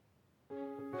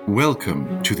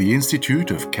Welcome to the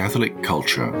Institute of Catholic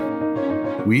Culture.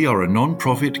 We are a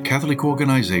non-profit Catholic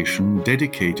organization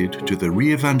dedicated to the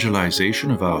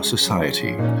re-evangelization of our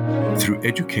society through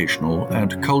educational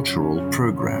and cultural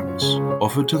programs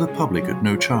offered to the public at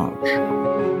no charge.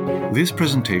 This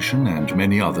presentation and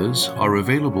many others are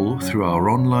available through our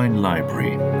online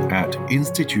library at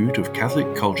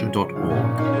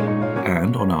instituteofcatholicculture.org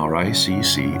and on our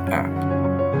ICC app.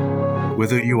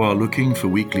 Whether you are looking for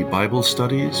weekly Bible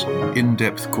studies,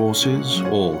 in-depth courses,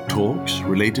 or talks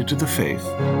related to the faith,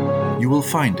 you will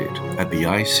find it at the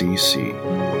ICC.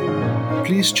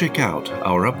 Please check out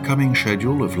our upcoming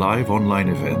schedule of live online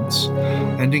events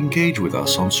and engage with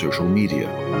us on social media.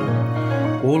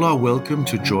 All are welcome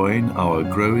to join our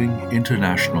growing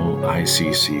international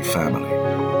ICC family.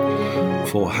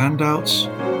 For handouts,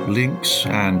 links,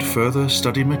 and further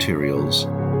study materials,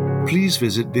 please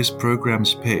visit this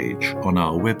program's page on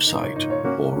our website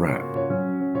or app.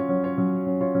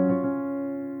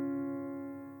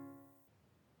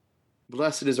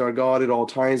 Blessed is our God at all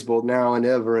times, both now and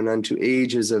ever, and unto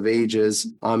ages of ages.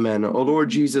 Amen. O Lord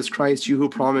Jesus Christ, you who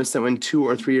promised that when 2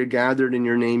 or 3 are gathered in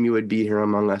your name, you would be here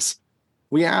among us.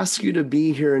 We ask you to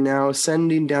be here now,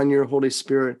 sending down your Holy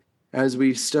Spirit as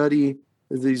we study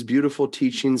these beautiful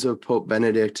teachings of Pope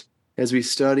Benedict, as we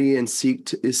study and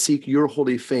seek your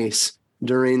holy face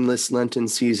during this Lenten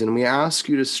season. We ask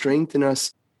you to strengthen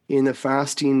us in the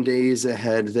fasting days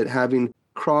ahead, that having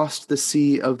crossed the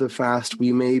sea of the fast,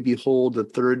 we may behold the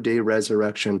third day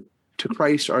resurrection. To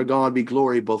Christ our God be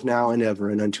glory both now and ever,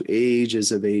 and unto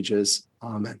ages of ages.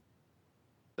 Amen.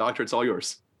 Doctor, it's all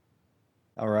yours.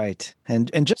 All right.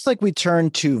 And just like we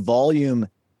turned to volume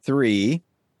 3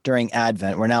 during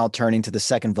Advent, we're now turning to the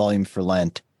second volume for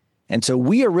Lent. And so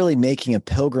we are really making a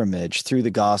pilgrimage through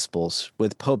the Gospels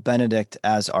with Pope Benedict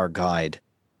as our guide.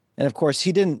 And of course,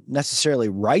 he didn't necessarily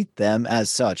write them as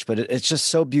such, but it's just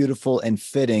so beautiful and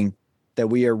fitting that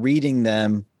we are reading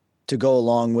them to go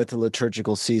along with the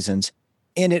liturgical seasons.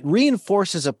 And it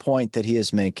reinforces a point that he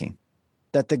is making,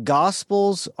 that the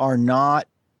Gospels are not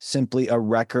simply a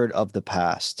record of the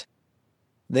past.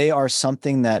 They are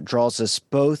something that draws us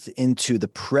both into the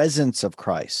presence of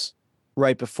Christ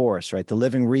right before us, right? The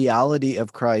living reality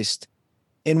of Christ,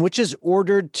 in which is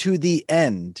ordered to the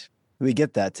end. We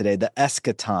get that today, the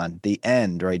eschaton, the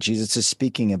end, right? Jesus is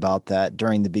speaking about that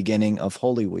during the beginning of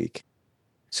Holy Week.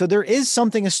 So there is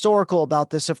something historical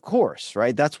about this, of course,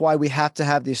 right? That's why we have to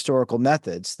have the historical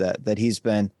methods that he's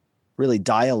been really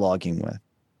dialoguing with.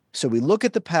 So we look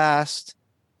at the past,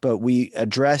 but we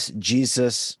address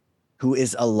Jesus, who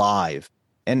is alive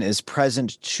and is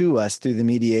present to us through the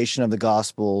mediation of the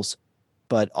Gospels,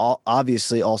 but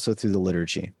obviously also through the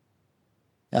liturgy.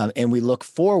 And we look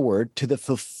forward to the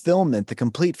fulfillment, the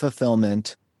complete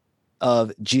fulfillment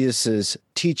of Jesus's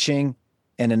teaching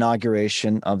and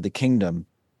inauguration of the kingdom.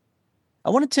 I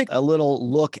want to take a little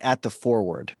look at the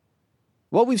foreword.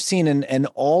 What we've seen in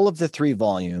all of the 3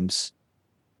 volumes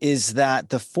is that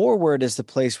the foreword is the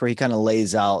place where he kind of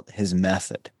lays out his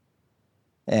method.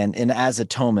 And as a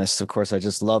Thomist, of course, I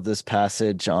just love this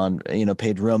passage on,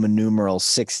 page Roman numeral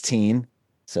 16.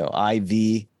 So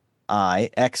XVI,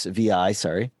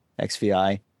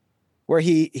 where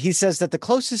he says that the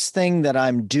closest thing that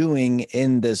I'm doing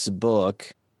in this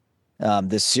book,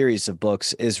 this series of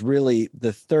books, is really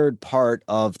the third part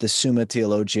of the Summa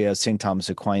Theologia of St. Thomas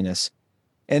Aquinas.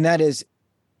 And that is,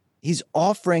 he's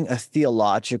offering a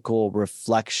theological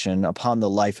reflection upon the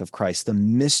life of Christ, the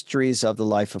mysteries of the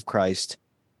life of Christ,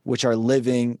 which are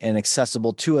living and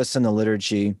accessible to us in the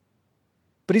liturgy.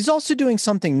 But he's also doing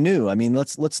something new. I mean,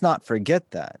 let's not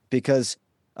forget that, because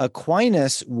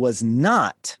Aquinas was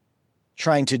not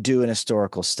trying to do an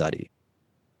historical study.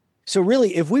 So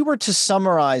really, if we were to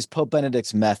summarize Pope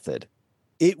Benedict's method,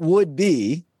 it would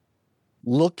be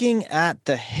looking at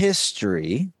the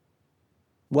history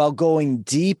while going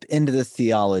deep into the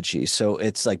theology. So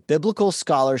it's like biblical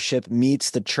scholarship meets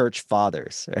the church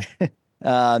fathers. Right?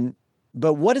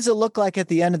 But what does it look like at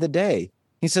the end of the day?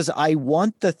 He says, I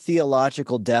want the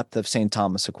theological depth of St.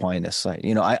 Thomas Aquinas.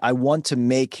 I want to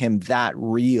make him that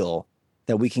real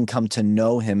that we can come to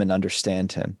know him and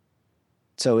understand him.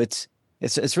 So it's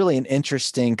really an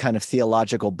interesting kind of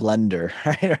theological blender,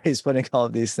 right? He's putting all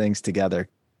of these things together.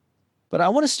 But I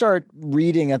want to start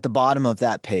reading at the bottom of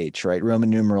that page, right?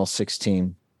 Roman numeral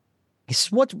 16. He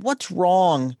says, what's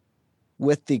wrong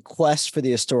with the quest for the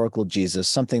historical Jesus?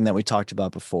 Something that we talked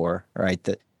about before, right?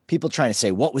 That people trying to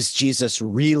say, what was Jesus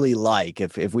really like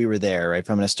if we were there, right,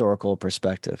 from an historical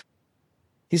perspective?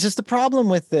 He says the problem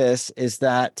with this is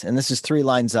that, and this is 3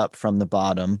 lines up from the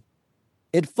bottom,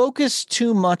 it focused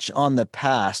too much on the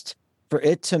past for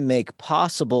it to make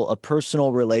possible a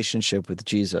personal relationship with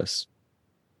Jesus.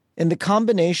 In the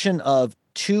combination of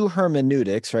two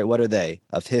hermeneutics, right? What are they?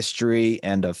 Of history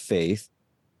and of faith,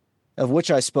 of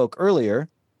which I spoke earlier,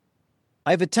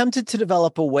 I've attempted to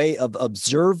develop a way of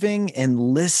observing and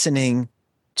listening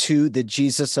to the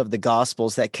Jesus of the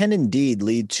Gospels that can indeed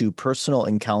lead to personal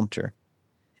encounter.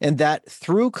 And that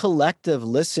through collective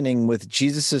listening with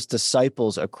Jesus's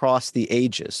disciples across the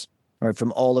ages, right,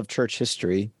 from all of church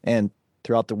history and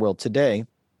throughout the world today,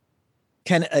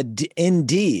 can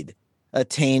indeed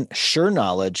attain sure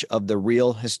knowledge of the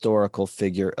real historical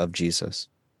figure of Jesus.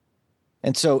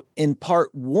 And so in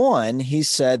part one, he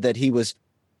said that he was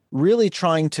really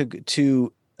trying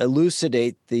to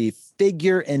elucidate the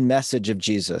figure and message of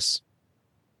Jesus.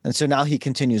 And so now he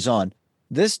continues on.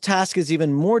 This task is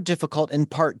even more difficult in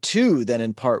part two than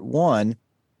in part one,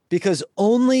 because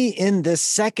only in this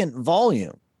second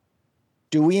volume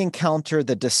do we encounter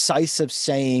the decisive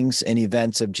sayings and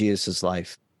events of Jesus'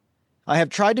 life. I have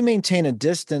tried to maintain a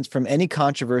distance from any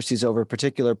controversies over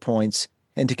particular points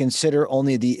and to consider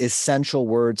only the essential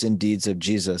words and deeds of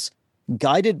Jesus,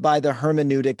 guided by the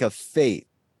hermeneutic of faith,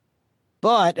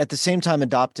 but at the same time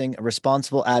adopting a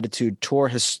responsible attitude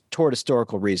toward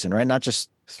historical reason, right? Not just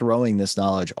throwing this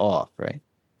knowledge off, right?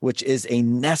 Which is a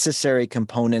necessary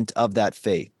component of that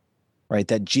faith, right?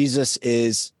 That Jesus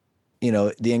is,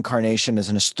 the incarnation is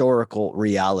an historical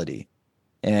reality.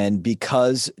 And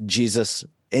because Jesus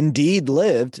indeed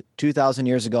lived 2,000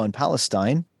 years ago in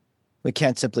Palestine, we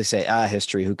can't simply say,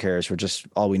 history, who cares?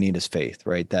 All we need is faith,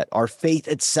 right? That our faith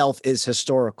itself is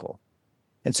historical.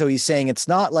 And so he's saying it's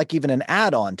not like even an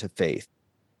add-on to faith,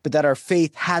 but that our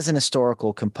faith has an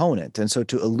historical component. And so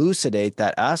to elucidate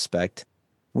that aspect,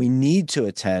 we need to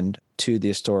attend to the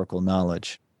historical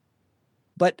knowledge.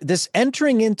 But this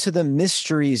entering into the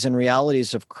mysteries and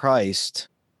realities of Christ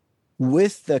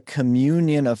with the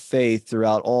communion of faith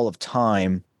throughout all of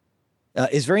time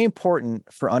is very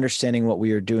important for understanding what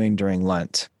we are doing during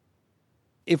Lent.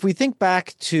 If we think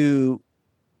back to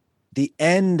the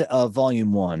end of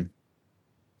Volume 1,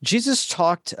 Jesus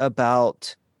talked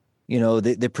about,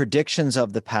 the predictions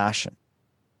of the Passion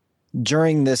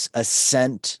during this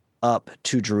ascent up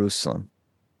to Jerusalem.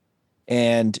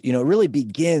 And, it really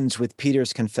begins with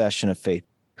Peter's confession of faith.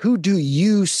 Who do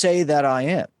you say that I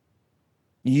am?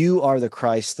 You are the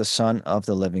Christ, the Son of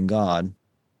the living God.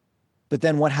 But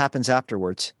then what happens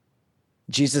afterwards?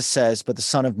 Jesus says, but the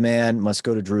Son of Man must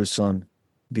go to Jerusalem,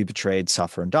 be betrayed,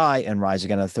 suffer and die, and rise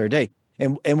again on the third day.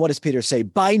 And what does Peter say?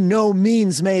 By no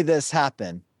means may this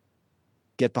happen.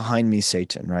 Get behind me,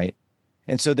 Satan, right?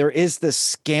 And so there is this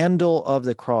scandal of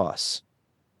the cross,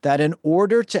 that in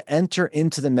order to enter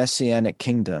into the Messianic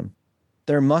kingdom,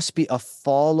 there must be a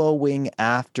following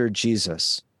after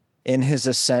Jesus in his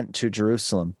ascent to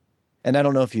Jerusalem. And I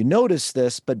don't know if you noticed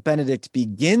this, but Benedict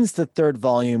begins the third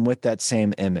volume with that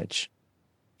same image.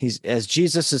 As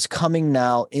Jesus is coming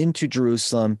now into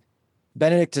Jerusalem,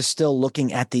 Benedict is still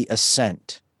looking at the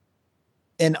ascent.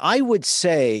 And I would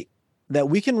say that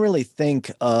we can really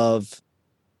think of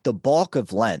the bulk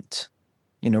of Lent,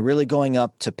 really going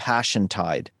up to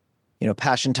Passiontide.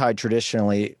 Passiontide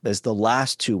traditionally is the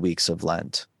last 2 weeks of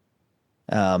Lent.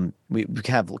 We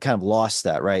have kind of lost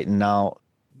that, right? And now,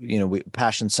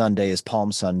 Passion Sunday is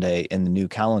Palm Sunday in the new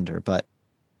calendar, but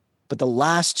the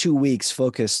last 2 weeks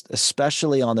focused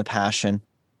especially on the Passion,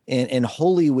 and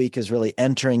Holy Week is really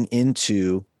entering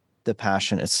into the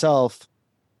Passion itself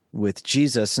with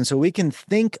Jesus. And so we can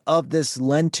think of this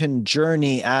Lenten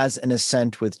journey as an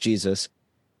ascent with Jesus.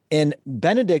 And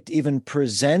Benedict even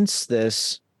presents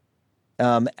this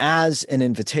as an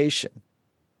invitation,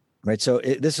 right? So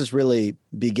this is really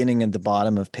beginning at the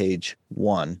bottom of page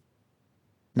 1.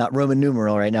 Not Roman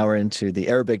numeral, right? Now we're into the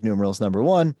Arabic numerals, number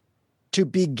 1. To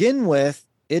begin with,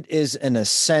 it is an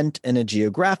ascent in a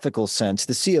geographical sense.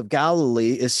 The Sea of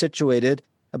Galilee is situated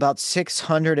about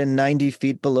 690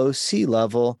 feet below sea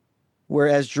level,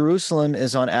 whereas Jerusalem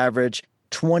is on average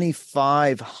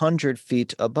 2,500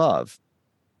 feet above.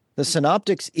 The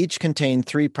synoptics each contain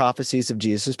 3 prophecies of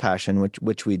Jesus' passion,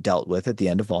 which we dealt with at the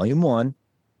end of Volume 1,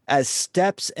 as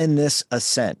steps in this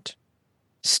ascent.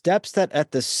 Steps that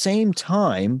at the same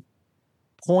time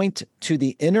point to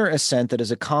the inner ascent that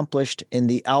is accomplished in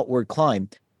the outward climb,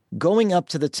 going up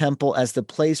to the temple as the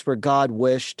place where God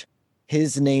wished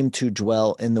his name to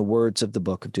dwell, in the words of the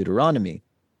book of Deuteronomy.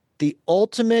 The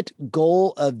ultimate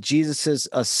goal of Jesus'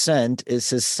 ascent is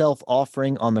his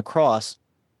self-offering on the cross,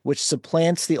 which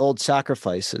supplants the old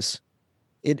sacrifices.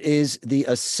 It is the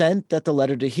ascent that the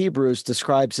letter to Hebrews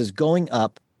describes as going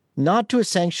up, not to a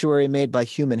sanctuary made by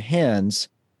human hands,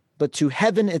 but to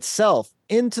heaven itself,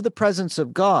 into the presence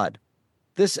of God,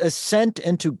 This ascent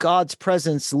into God's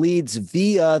presence leads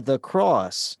via the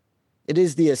cross. It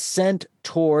is the ascent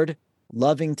toward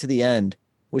loving to the end,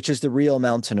 which is the real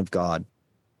mountain of God.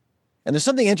 And there's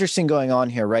something interesting going on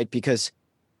here, right? Because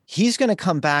he's going to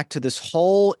come back to this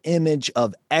whole image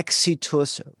of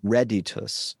exitus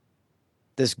reditus,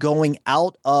 this going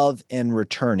out of and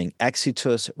returning,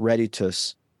 exitus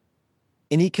reditus.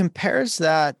 And he compares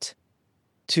that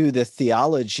to the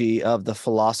theology of the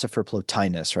philosopher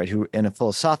Plotinus, right, who in a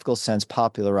philosophical sense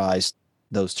popularized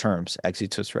those terms,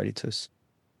 exitus reditus.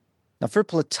 Now, for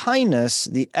Plotinus,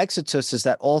 the exitus is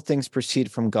that all things proceed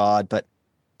from God, but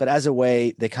as a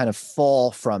way they kind of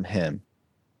fall from him,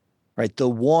 right? The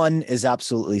one is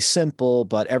absolutely simple,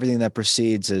 but everything that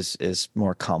proceeds is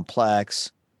more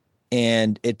complex,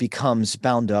 and it becomes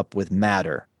bound up with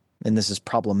matter. And this is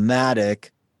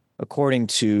problematic according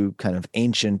to kind of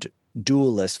ancient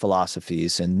dualist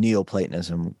philosophies, and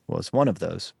Neoplatonism was one of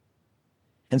those.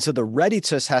 And so the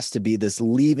reditus has to be this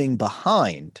leaving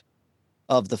behind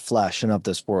of the flesh and of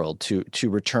this world to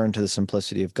return to the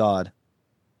simplicity of God.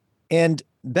 And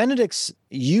Benedict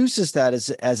uses that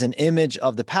as an image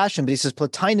of the passion, but he says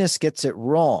Plotinus gets it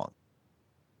wrong.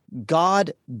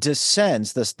 God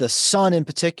descends, the Son in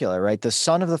particular, right? The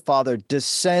Son of the Father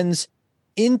descends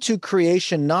into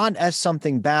creation not as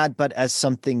something bad, but as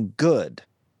something good.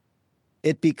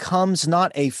 It becomes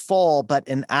not a fall, but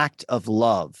an act of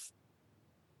love.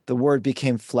 The Word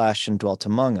became flesh and dwelt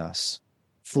among us,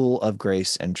 full of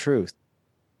grace and truth.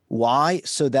 Why?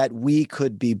 So that we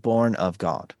could be born of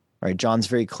God, right? John's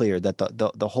very clear that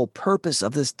the whole purpose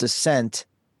of this descent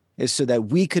is so that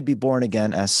we could be born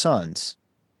again as sons.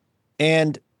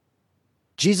 And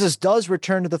Jesus does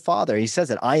return to the Father. He says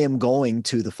that I am going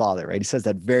to the Father, right? He says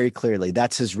that very clearly.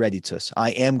 That's his reditus.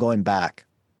 I am going back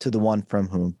to the one from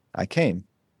whom I came.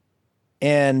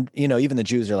 And, even the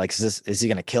Jews are like, is he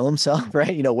going to kill himself,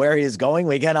 right? Where he is going,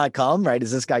 we cannot come, right?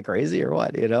 Is this guy crazy or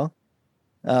what,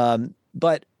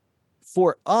 But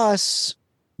for us,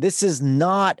 this is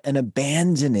not an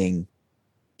abandoning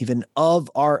even of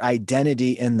our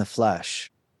identity in the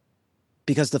flesh,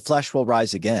 because the flesh will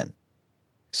rise again.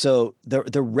 So the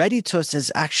reditus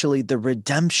is actually the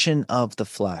redemption of the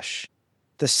flesh,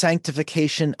 the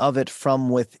sanctification of it from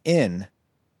within.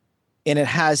 And it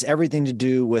has everything to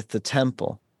do with the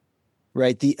temple,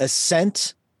 right? The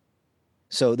ascent.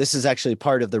 So this is actually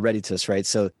part of the reditus, right?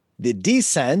 So the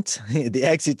descent, the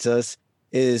exitus,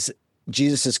 is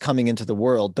Jesus is coming into the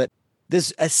world. But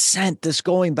this ascent, this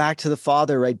going back to the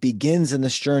Father, right, begins in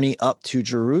this journey up to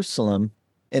Jerusalem,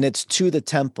 and it's to the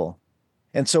temple.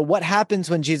 And so what happens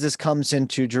when Jesus comes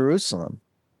into Jerusalem?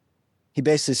 He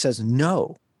basically says,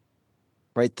 no.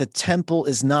 Right? The temple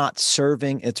is not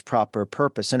serving its proper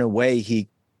purpose. In a way, he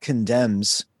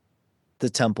condemns the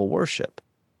temple worship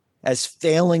as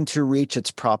failing to reach its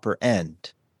proper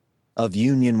end of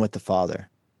union with the Father.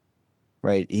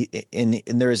 Right? And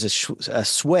there is a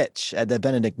switch that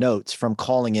Benedict notes from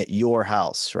calling it your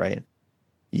house, right?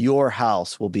 Your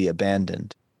house will be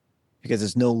abandoned because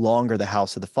it's no longer the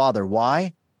house of the Father.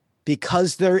 Why?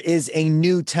 Because there is a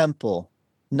new temple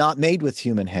not made with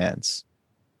human hands.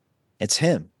 It's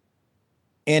him.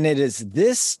 And it is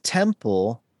this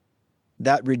temple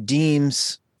that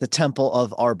redeems the temple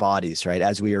of our bodies, right?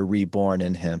 As we are reborn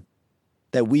in him,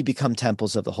 that we become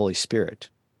temples of the Holy Spirit.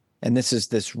 And this is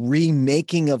this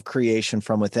remaking of creation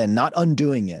from within, not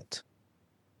undoing it.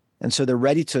 And so the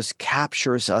reditus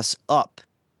captures us up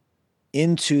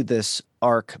into this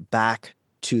arc back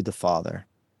to the Father,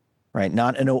 right?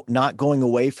 Not going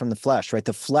away from the flesh, right?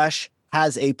 The flesh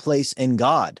has a place in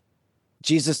God.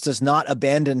 Jesus does not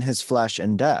abandon his flesh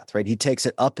in death, right? He takes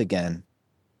it up again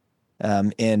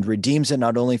and redeems it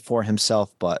not only for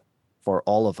himself, but for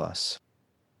all of us.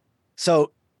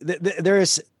 So there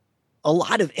is a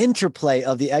lot of interplay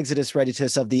of the exitus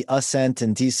reditus, of the ascent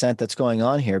and descent that's going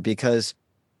on here, because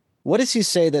what does he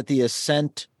say that the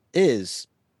ascent is?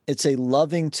 It's a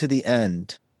loving to the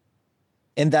end.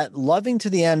 And that loving to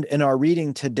the end in our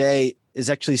reading today is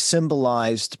actually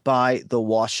symbolized by the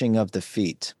washing of the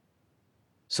feet.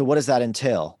 So what does that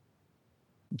entail?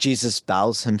 Jesus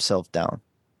bows himself down.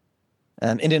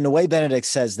 And in a way, Benedict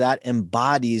says that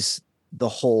embodies the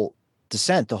whole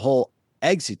descent, the whole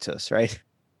exitus, right?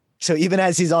 So even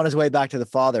as he's on his way back to the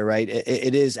Father, right,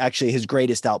 it is actually his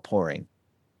greatest outpouring.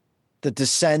 The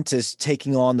descent is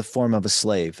taking on the form of a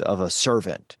slave, of a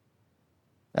servant.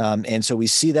 And so we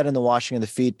see that in the washing of the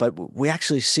feet, but we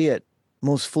actually see it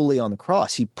most fully on the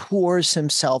cross. He pours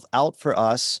himself out for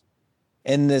us.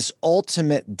 And this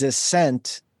ultimate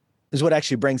descent is what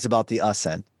actually brings about the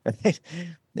ascent. Right?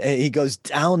 He goes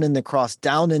down in the cross,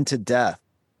 down into death.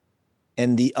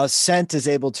 And the ascent is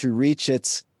able to reach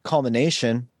its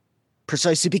culmination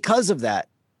precisely because of that,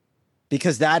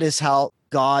 because that is how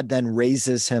God then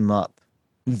raises him up,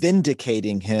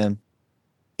 vindicating him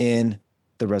in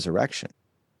the resurrection.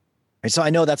 And so I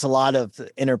know that's a lot of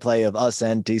interplay of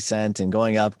ascent, descent, and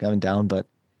going up, coming down, but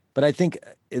I think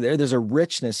there's a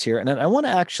richness here. And I want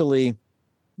to actually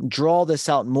draw this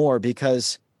out more,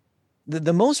 because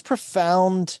the most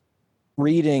profound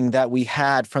reading that we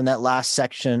had from that last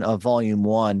section of volume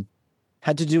 1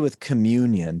 had to do with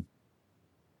communion,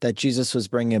 that Jesus was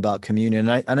bringing about communion.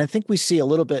 And I think we see a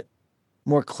little bit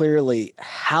more clearly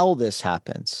how this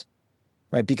happens,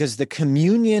 right? Because the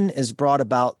communion is brought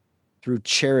about through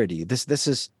charity. This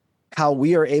is how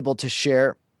we are able to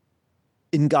share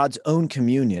in God's own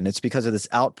communion. It's because of this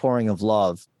outpouring of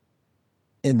love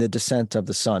in the descent of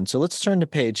the Son. So let's turn to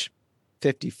page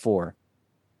 54.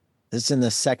 This is in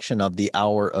the section of the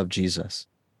hour of Jesus.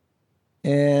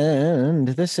 And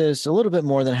this is a little bit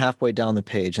more than halfway down the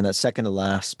page in that second to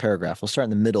last paragraph. We'll start in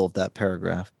the middle of that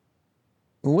paragraph.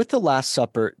 With the Last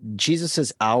Supper,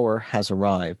 Jesus' hour has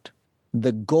arrived,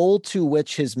 the goal to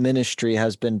which his ministry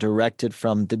has been directed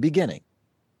from the beginning.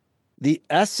 The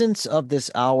essence of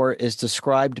this hour is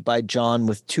described by John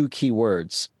with 2 key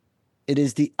words. It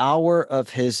is the hour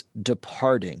of his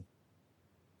departing.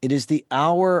 It is the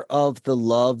hour of the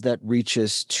love that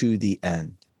reaches to the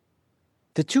end.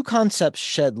 The 2 concepts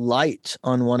shed light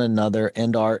on one another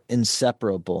and are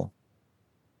inseparable.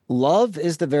 Love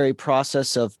is the very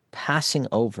process of passing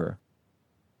over,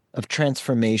 of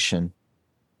transformation,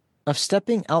 of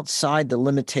stepping outside the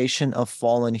limitation of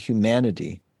fallen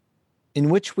humanity, in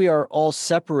which we are all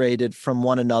separated from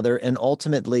one another and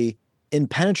ultimately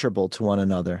impenetrable to one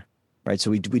another, right?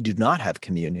 So we do not have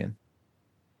communion,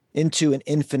 into an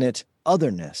infinite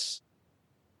otherness.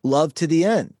 Love to the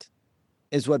end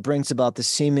is what brings about the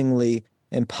seemingly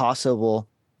impossible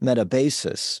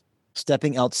metabasis,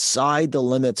 stepping outside the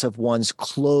limits of one's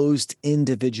closed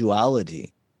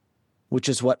individuality, which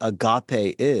is what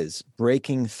agape is,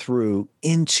 breaking through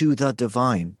into the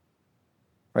divine.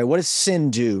 Right? What does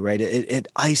sin do, right? It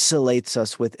isolates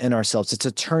us within ourselves. It's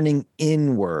a turning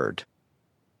inward.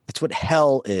 It's what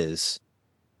hell is.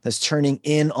 That's turning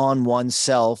in on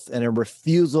oneself and a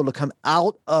refusal to come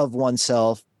out of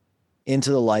oneself into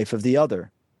the life of the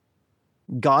other.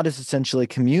 God is essentially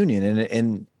communion,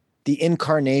 and the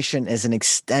incarnation is an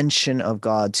extension of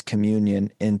God's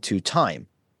communion into time.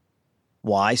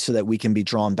 Why? So that we can be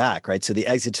drawn back, right? So the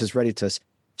exitus reditus.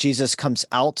 Jesus comes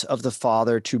out of the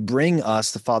Father to bring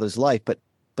us the Father's life, but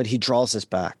he draws us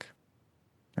back,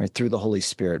 right, through the Holy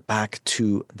Spirit, back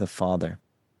to the Father.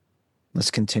 Let's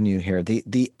continue here.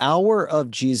 The hour of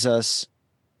Jesus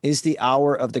is the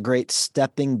hour of the great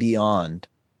stepping beyond,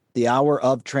 the hour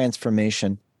of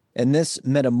transformation. And this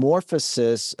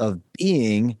metamorphosis of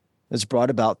being is brought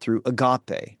about through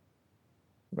agape,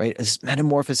 right? This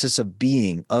metamorphosis of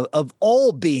being, of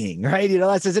all being, right?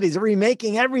 That's it. He's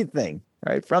remaking everything,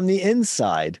 right? From the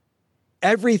inside.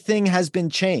 Everything has been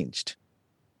changed.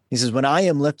 He says, when I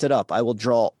am lifted up, I will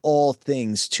draw all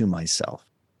things to myself.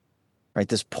 Right?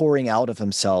 This pouring out of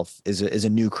himself is a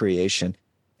new creation.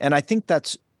 And I think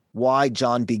that's why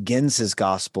John begins his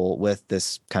gospel with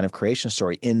this kind of creation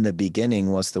story. In the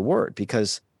beginning was the Word,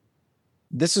 because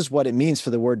this is what it means for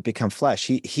the Word to become flesh.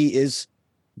 He is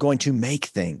going to make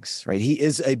things, right? He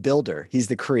is a builder. He's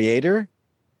the creator.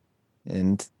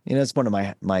 And, it's one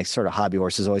of my sort of hobby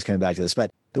horses, always coming back to this,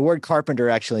 but the word carpenter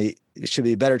actually should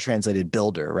be better translated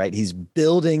builder, right? He's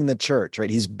building the church, right?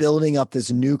 He's building up this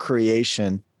new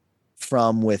creation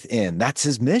from within. That's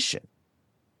his mission.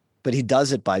 But he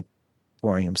does it by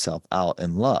pouring himself out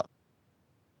in love.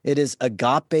 It is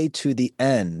agape to the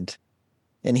end.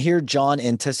 And here John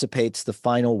anticipates the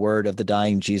final word of the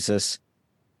dying Jesus,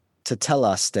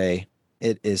 tetelestai,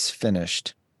 it is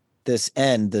finished. This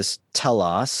end, this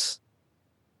telos,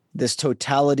 this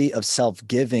totality of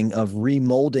self-giving, of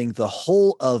remolding the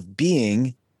whole of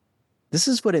being, this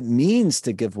is what it means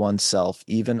to give oneself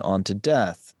even unto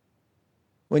death.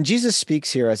 When Jesus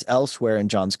speaks here, as elsewhere in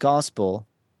John's gospel,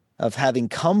 of having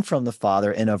come from the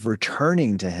Father and of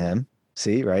returning to him,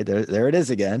 see, right, there it is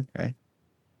again, right?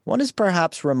 One is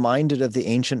perhaps reminded of the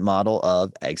ancient model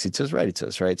of exitus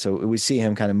reditus, right? So we see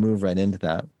him kind of move right into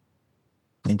that.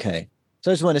 Okay.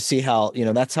 So I just want to see how,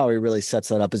 that's how he really sets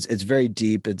that up. It's very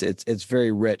deep. It's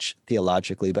very rich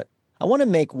theologically, but I want to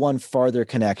make one farther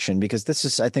connection, because this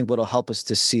is, I think, what will help us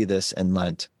to see this in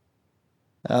Lent.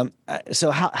 So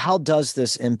how does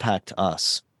this impact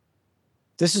us?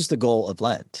 This is the goal of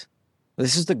Lent.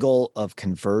 This is the goal of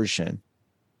conversion,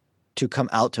 to come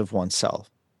out of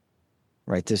oneself,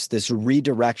 right? This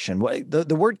redirection.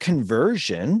 The word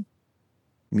conversion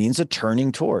means a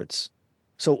turning towards.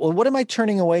 So what am I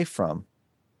turning away from?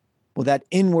 Well, that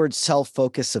inward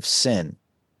self-focus of sin.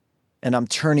 And I'm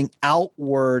turning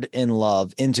outward in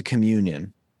love into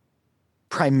communion,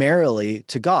 primarily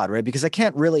to God, right? Because I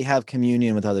can't really have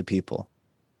communion with other people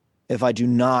if I do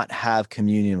not have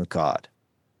communion with God.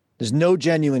 There's no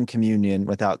genuine communion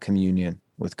without communion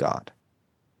with God,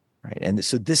 right? And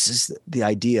so this is the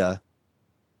idea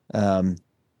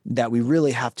that we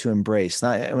really have to embrace.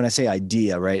 Not, when I say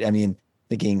idea, right, I mean,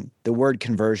 thinking the word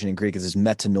conversion in Greek is this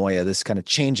metanoia, this kind of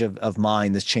change of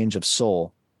mind, this change of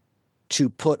soul to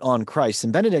put on Christ.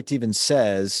 And Benedict even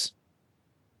says,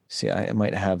 see, I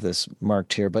might have this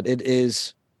marked here, but it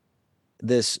is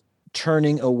this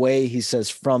turning away, he says,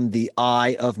 from the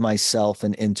I of myself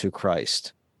and into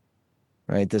Christ,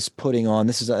 right? This putting on,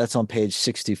 that's on page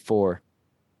 64,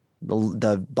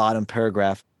 the bottom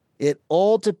paragraph. It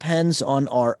all depends on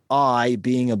our I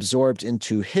being absorbed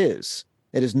into his.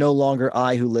 It is no longer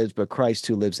I who lives, but Christ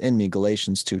who lives in me,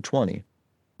 Galatians 2:20,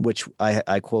 which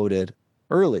I quoted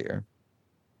earlier,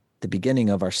 the beginning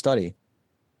of our study.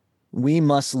 We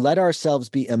must let ourselves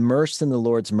be immersed in the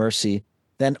Lord's mercy,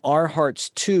 then our hearts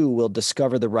too will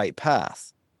discover the right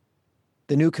path.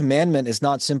 The new commandment is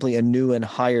not simply a new and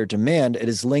higher demand, it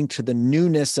is linked to the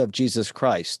newness of Jesus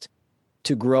Christ,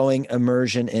 to growing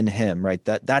immersion in him, right?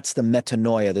 That's the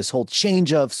metanoia, this whole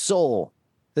change of soul,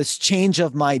 this change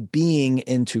of my being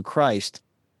into Christ.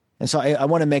 And so I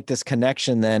want to make this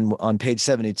connection then on page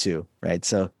 72, right?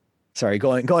 So sorry,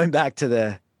 going back to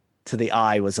the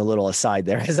I was a little aside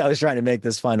there as I was trying to make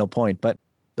this final point. But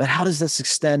how does this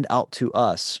extend out to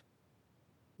us?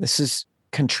 This is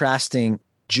contrasting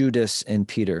Judas and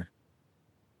Peter.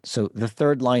 So the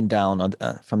third line down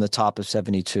from the top of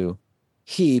 72,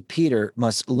 he, Peter,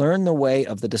 must learn the way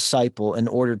of the disciple in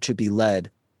order to be led,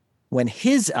 when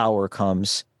his hour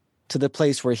comes, to the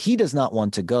place where he does not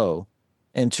want to go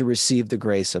and to receive the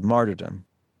grace of martyrdom.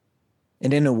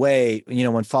 And in a way,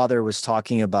 when Father was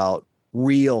talking about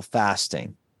real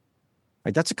fasting,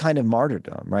 right? That's a kind of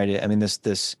martyrdom, right? I mean,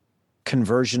 this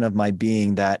conversion of my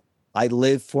being that I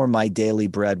live for my daily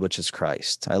bread, which is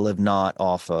Christ. I live not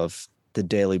off of the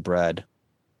daily bread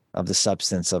of the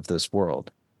substance of this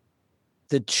world.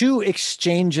 The two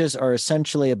exchanges are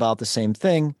essentially about the same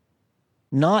thing,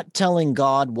 not telling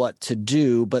God what to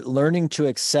do, but learning to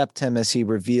accept him as he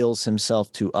reveals himself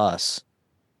to us,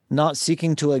 not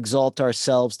seeking to exalt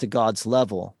ourselves to God's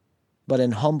level, but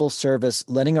in humble service,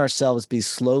 letting ourselves be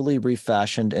slowly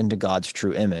refashioned into God's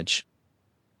true image.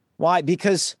 Why?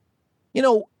 Because,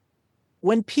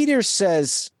 when Peter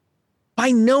says,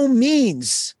 by no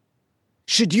means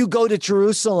should you go to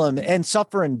Jerusalem and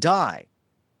suffer and die,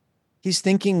 he's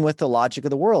thinking with the logic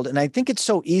of the world. And I think it's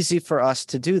so easy for us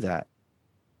to do that.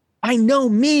 By no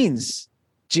means,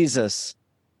 Jesus,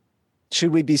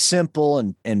 should we be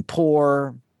simple and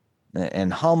poor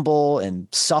and humble and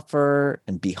suffer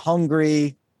and be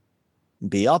hungry and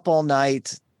be up all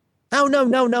night.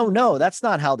 No. That's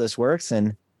not how this works.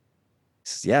 And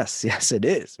yes, it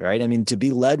is, right? I mean, to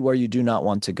be led where you do not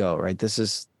want to go, right? This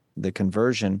is the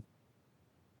conversion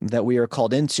that we are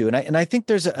called into. And I think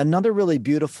there's another really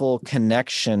beautiful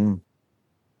connection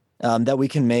that we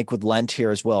can make with Lent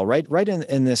here as well, right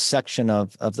in this section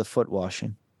of the foot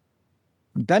washing.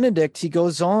 Benedict, he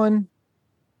goes on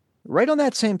right on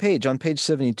that same page, on page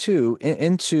 72,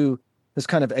 into this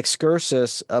kind of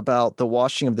excursus about the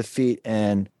washing of the feet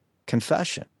and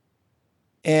confession.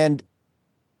 And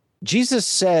Jesus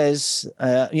says,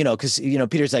 because,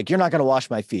 Peter's like, you're not going to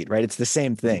wash my feet, right? It's the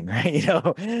same thing, right?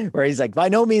 Where he's like, by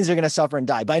no means you're going to suffer and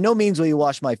die. By no means will you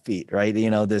wash my feet, right?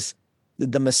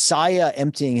 The Messiah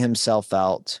emptying himself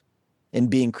out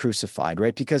and being crucified,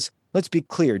 right? Because let's be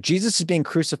clear, Jesus is being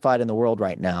crucified in the world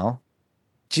right now.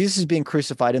 Jesus is being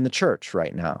crucified in the church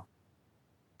right now.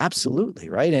 Absolutely,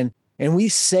 right? And we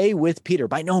say with Peter,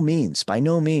 by no means, But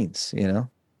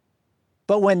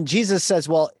when Jesus says,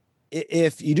 well,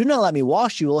 if you do not let me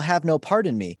wash, you will have no part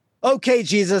in me. Okay,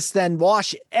 Jesus, then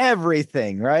wash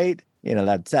everything, right?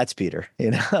 That's Peter,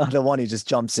 the one who just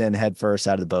jumps in head first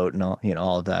out of the boat and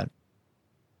all of that.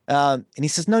 And he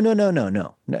says, no,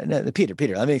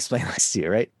 Peter, let me explain this to you,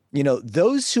 right?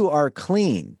 Those who are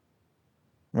clean,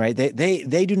 right?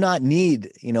 They do not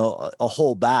need, a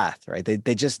whole bath, right?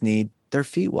 They just need their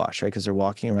feet washed, right? Because they're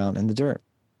walking around in the dirt.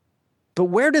 But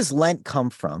where does Lent come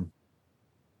from?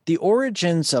 The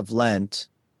origins of Lent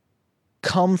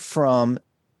come from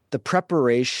the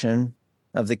preparation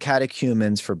of the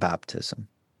catechumens for baptism.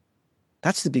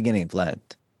 That's the beginning of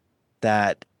Lent.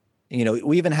 That,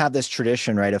 we even have this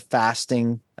tradition, right, of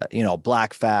fasting,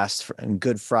 Black Fast and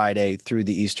Good Friday through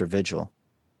the Easter Vigil.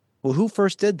 Well, who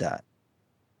first did that?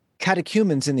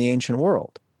 catechumens in the ancient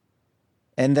world.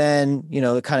 And then,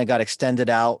 it kind of got extended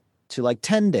out to like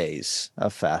 10 days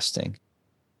of fasting.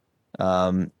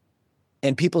 And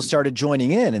people started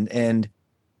joining in,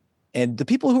 and the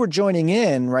people who were joining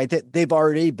in, right, they've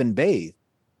already been bathed.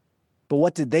 But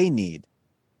what did they need?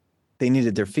 They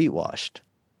needed their feet washed.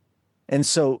 And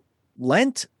so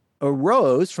Lent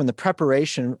arose from the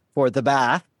preparation for the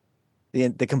bath,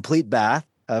 the complete bath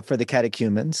for the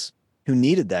catechumens who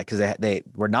needed that because they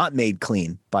were not made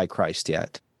clean by Christ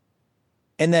yet.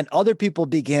 And then other people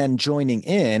began joining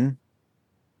in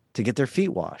to get their feet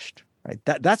washed. Right?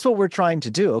 That's what we're trying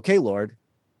to do. Okay, Lord,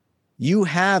 you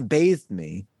have bathed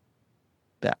me.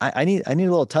 But I need a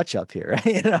little touch up here.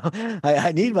 Right?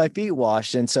 I need my feet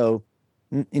washed. And so,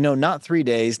 not 3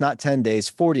 days, not 10 days,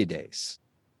 40 days.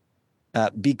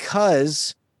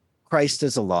 Because Christ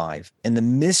is alive and the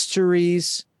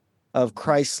mysteries of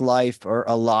Christ's life are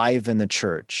alive in the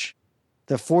church.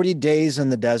 The 40 days in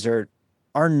the desert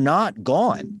are not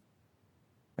gone.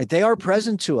 Right? They are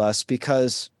present to us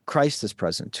because Christ is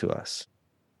present to us.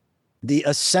 The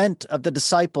ascent of the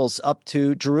disciples up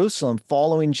to Jerusalem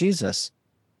following Jesus,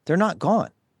 they're not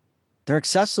gone. They're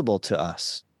accessible to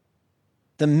us.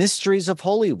 The mysteries of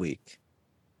Holy Week,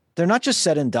 they're not just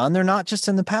said and done. They're not just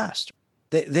in the past.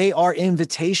 They are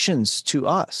invitations to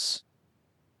us.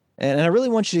 And I really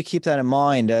want you to keep that in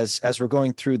mind as we're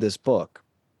going through this book,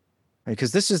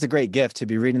 because this is the great gift to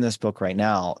be reading this book right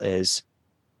now, is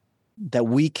that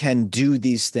we can do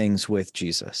these things with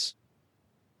Jesus,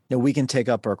 that we can take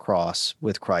up our cross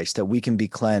with Christ, that we can be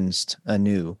cleansed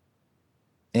anew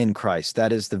in Christ.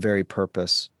 That is the very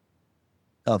purpose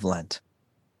of Lent.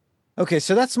 Okay,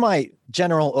 so that's my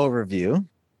general overview.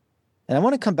 And I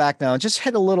want to come back now and just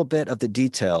hit a little bit of the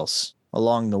details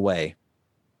along the way.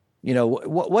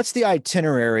 What's the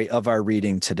itinerary of our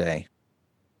reading today?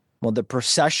 Well, the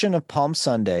procession of Palm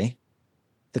Sunday,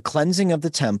 the cleansing of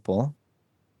the temple,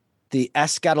 the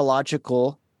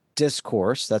eschatological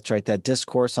discourse, that's right, that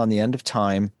discourse on the end of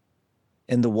time,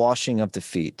 and the washing of the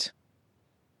feet.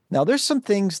 Now, there's some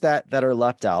things that are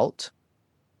left out.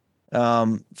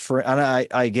 And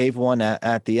I gave one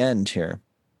at the end here.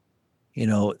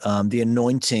 The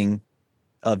anointing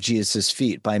of Jesus'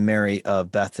 feet by Mary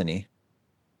of Bethany,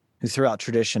 who throughout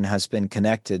tradition has been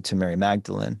connected to Mary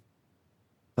Magdalene.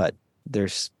 But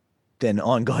there's been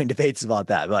ongoing debates about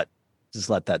that, but just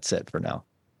let that sit for now.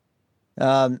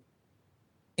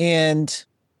 And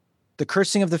the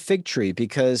cursing of the fig tree,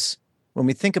 because when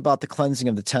we think about the cleansing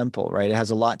of the temple, right, it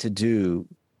has a lot to do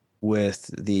with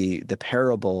the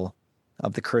parable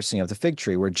of the cursing of the fig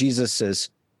tree, where Jesus is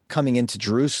coming into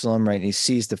Jerusalem, right, and he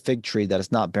sees the fig tree that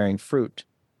is not bearing fruit,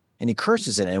 and he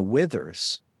curses it and it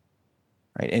withers,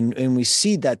 right? And we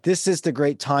see that this is the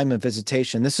great time of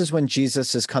visitation. This is when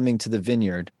Jesus is coming to the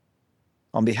vineyard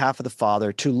on behalf of the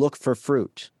Father to look for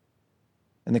fruit.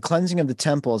 And the cleansing of the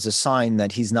temple is a sign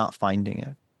that he's not finding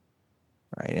it,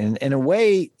 right? And in a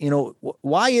way,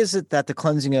 why is it that the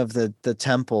cleansing of the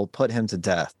temple put him to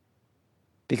death?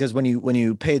 Because when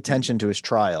you pay attention to his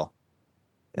trial,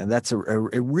 and that's a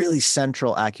really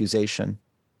central accusation.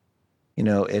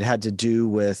 It had to do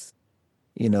with,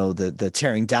 the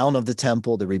tearing down of the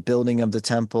temple, the rebuilding of the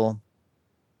temple.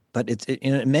 But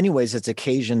in many ways, it's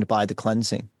occasioned by the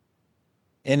cleansing.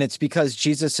 And it's because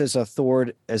Jesus is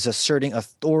asserting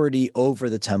authority over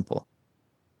the temple.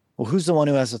 Well, who's the one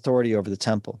who has authority over the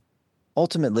temple?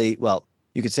 Ultimately, well,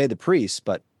 you could say the priest,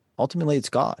 but ultimately it's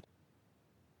God,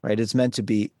 right? It's meant to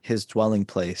be his dwelling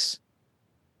place.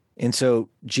 And so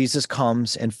Jesus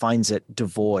comes and finds it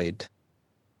devoid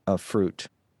of fruit.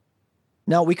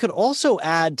 Now, we could also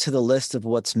add to the list of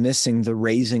what's missing the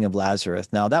raising of Lazarus.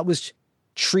 Now, that was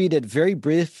treated very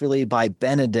briefly by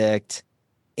Benedict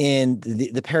in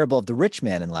the parable of the rich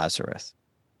man and Lazarus,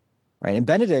 right? And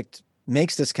Benedict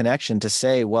makes this connection to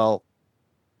say, well,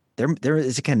 there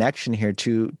is a connection here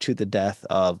to the death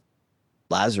of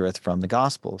Lazarus from the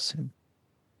Gospels.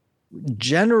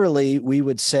 Generally, we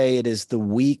would say it is the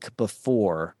week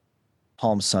before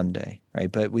Palm Sunday, right?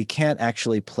 But we can't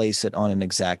actually place it on an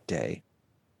exact day.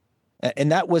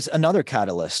 And that was another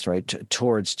catalyst, right,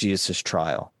 towards Jesus'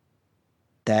 trial,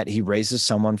 that he raises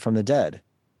someone from the dead.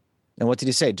 And what did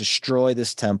he say? Destroy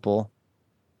this temple,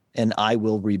 and I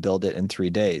will rebuild it in 3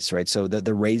 days, right? So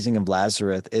the raising of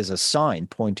Lazarus is a sign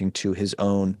pointing to his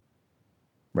own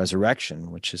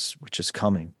resurrection, which is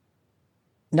coming.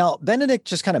 Now, Benedict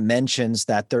just kind of mentions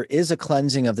that there is a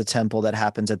cleansing of the temple that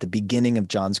happens at the beginning of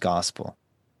John's gospel.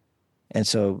 And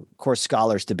so, of course,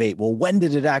 scholars debate, well, when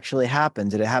did it actually happen?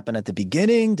 Did it happen at the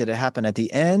beginning? Did it happen at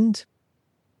the end?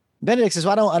 Benedict says,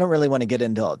 well, I don't really want to get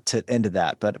into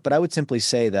that, but I would simply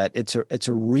say that it's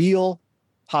a real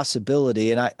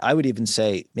possibility, and I would even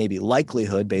say maybe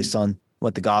likelihood based on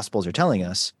what the Gospels are telling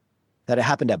us, that it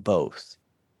happened at both.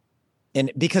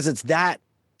 And because it's that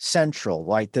central,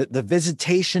 right? The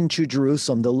visitation to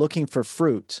Jerusalem, the looking for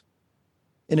fruit,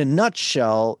 in a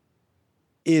nutshell,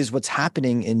 is what's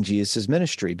happening in Jesus'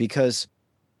 ministry, because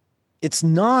it's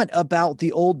not about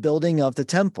the old building of the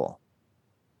temple.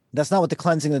 That's not what the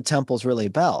cleansing of the temple is really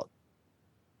about.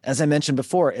 As I mentioned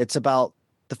before, it's about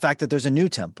the fact that there's a new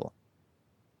temple.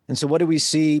 And so what do we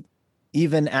see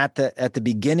even at the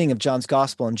beginning of John's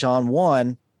gospel in John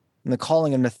 1, in the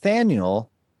calling of Nathanael?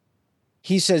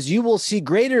 He says, you will see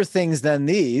greater things than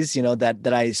these,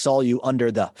 that I saw you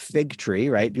under the fig tree,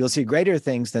 right? You'll see greater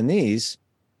things than these.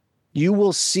 You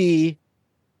will see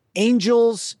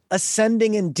angels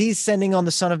ascending and descending on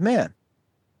the Son of Man.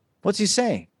 What's he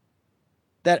saying?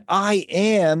 That I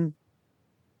am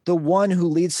the one who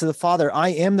leads to the Father. I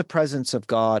am the presence of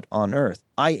God on earth.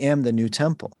 I am the new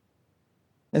temple.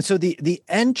 And so the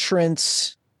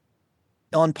entrance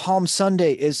on Palm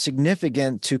Sunday is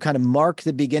significant to kind of mark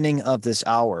the beginning of this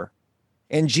hour.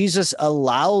 And Jesus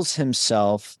allows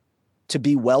himself to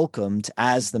be welcomed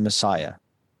as the Messiah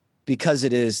because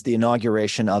it is the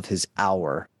inauguration of his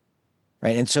hour,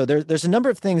 right? And so there's a number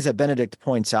of things that Benedict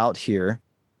points out here,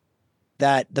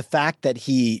 that the fact that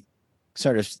he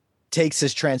sort of takes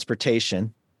his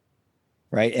transportation,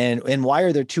 right? And why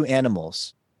are there two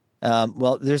animals?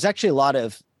 Well, there's actually a lot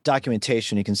of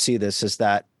documentation. You can see this is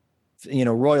that,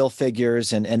 royal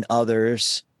figures and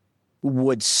others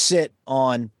would sit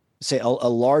on, say, a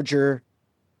larger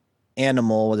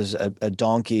animal, whether it's a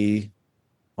donkey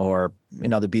or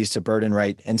another beast of burden,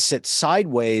 right, and sit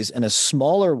sideways, and a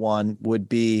smaller one would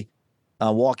be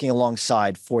walking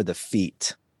alongside for the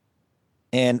feet.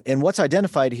 And what's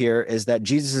identified here is that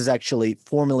Jesus is actually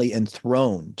formally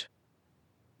enthroned,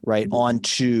 right,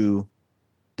 onto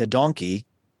the donkey.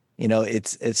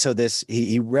 It's so this,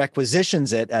 he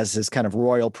requisitions it as this kind of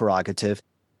royal prerogative.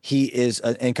 He is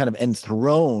and kind of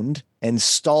enthroned,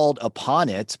 installed upon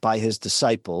it by his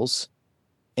disciples.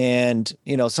 And,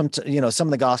 some of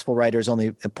the gospel writers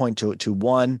only point to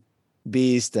one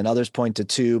beast and others point to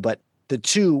two, but the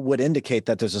two would indicate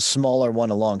that there's a smaller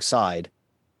one alongside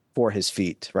for his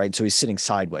feet, right? So he's sitting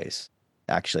sideways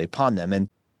actually upon them. And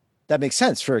that makes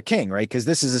sense for a king, right? Because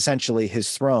this is essentially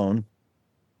his throne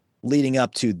leading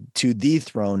up to the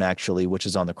throne, actually, which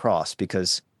is on the cross,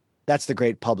 because that's the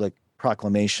great public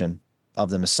proclamation of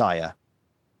the Messiah,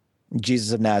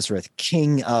 Jesus of Nazareth,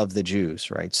 King of the Jews,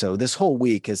 right? So this whole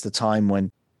week is the time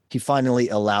when he finally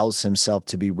allows himself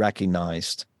to be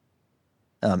recognized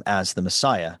as the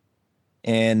Messiah.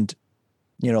 And,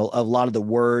 a lot of the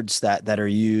words that are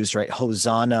used, right?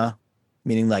 Hosanna,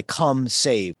 meaning like come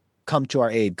save, come to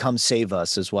our aid, come save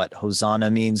us is what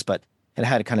Hosanna means, but it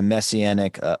had a kind of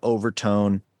messianic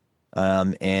overtone,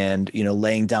 and,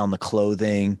 laying down the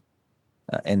clothing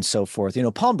and so forth.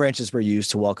 Palm branches were used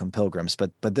to welcome pilgrims,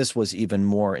 but this was even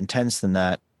more intense than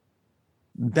that.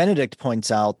 Benedict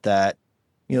points out that,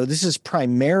 this is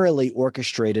primarily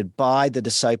orchestrated by the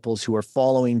disciples who are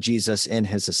following Jesus in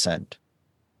his ascent,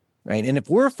 right? And if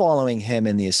we're following him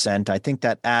in the ascent, I think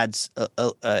that adds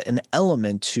an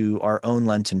element to our own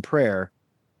Lenten prayer,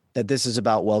 that this is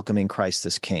about welcoming Christ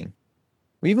as King.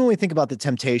 Even when we think about the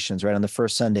temptations, right, on the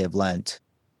first Sunday of Lent,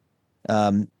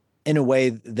 in a way,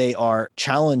 they are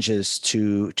challenges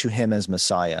to him as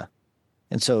Messiah.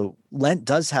 And so Lent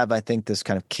does have, I think, this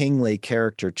kind of kingly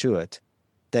character to it,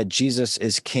 that Jesus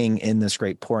is king in this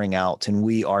great pouring out, and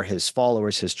we are his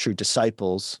followers, his true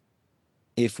disciples,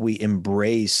 if we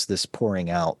embrace this pouring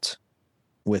out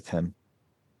with him.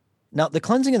 Now, the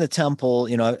cleansing of the temple,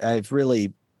 I've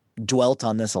really dwelt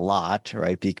on this a lot,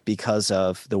 right, because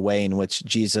of the way in which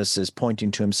Jesus is pointing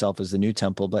to himself as the new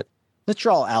temple. But let's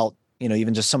draw out,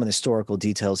 even just some of the historical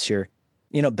details here.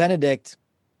 Benedict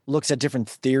looks at different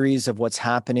theories of what's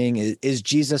happening. Is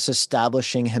Jesus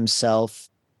establishing himself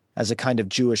as a kind of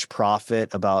Jewish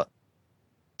prophet about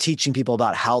teaching people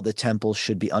about how the temple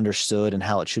should be understood and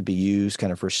how it should be used,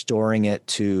 kind of restoring it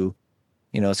to,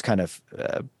 its kind of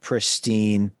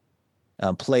pristine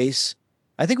place?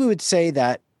 I think we would say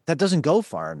that doesn't go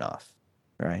far enough,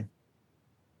 right?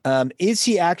 Is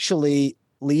he actually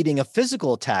leading a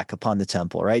physical attack upon the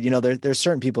temple, right? There's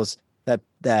certain people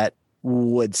that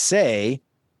would say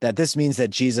that this means that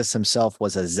Jesus himself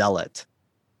was a zealot,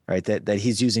 right? That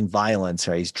he's using violence,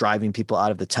 right? He's driving people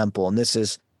out of the temple, and this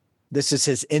is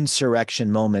his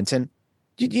insurrection moment. And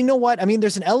you know what? I mean,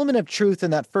 there's an element of truth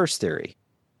in that first theory,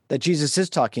 that Jesus is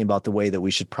talking about the way that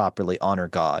we should properly honor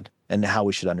God and how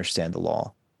we should understand the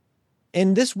law.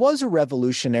 And this was a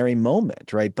revolutionary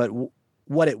moment, right? But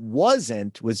What it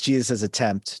wasn't was Jesus'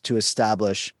 attempt to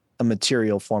establish a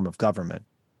material form of government.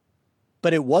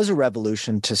 But it was a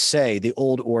revolution to say the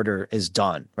old order is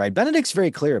done, right? Benedict's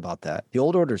very clear about that. The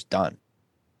old order is done.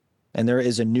 And there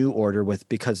is a new order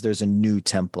because there's a new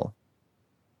temple.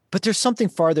 But there's something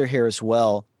farther here as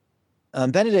well.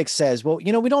 Benedict says, well,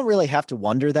 we don't really have to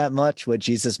wonder that much what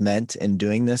Jesus meant in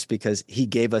doing this because he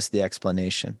gave us the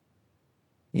explanation.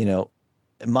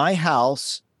 My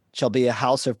house shall be a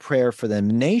house of prayer for the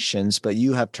nations, but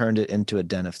you have turned it into a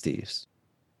den of thieves.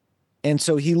 And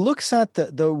so he looks at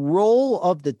the role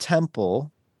of the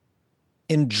temple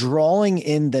in drawing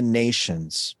in the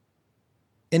nations.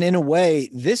 And in a way,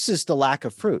 this is the lack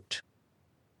of fruit,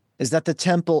 is that the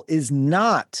temple is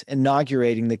not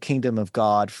inaugurating the kingdom of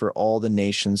God for all the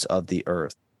nations of the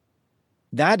earth.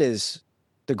 That is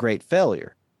the great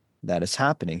failure that is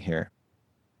happening here.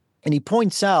 And he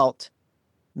points out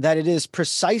that it is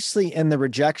precisely in the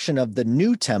rejection of the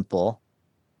new temple,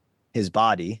 his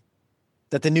body,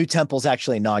 that the new temple is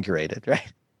actually inaugurated,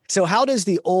 right? So how does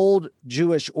the old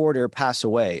Jewish order pass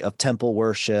away of temple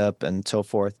worship and so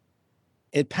forth?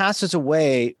 It passes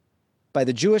away by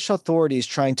the Jewish authorities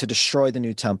trying to destroy the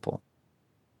new temple.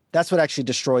 That's what actually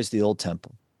destroys the old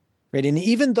temple, right? And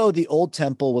even though the old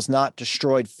temple was not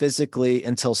destroyed physically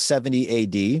until 70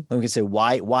 AD, we can say,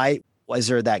 why is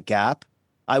there that gap?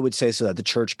 I would say so that the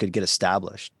church could get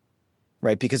established,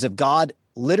 right? Because if God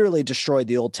literally destroyed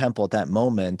the old temple at that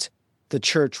moment, the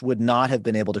church would not have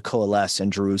been able to coalesce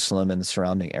in Jerusalem and the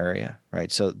surrounding area,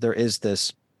 right? So there is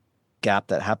this gap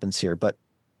that happens here. But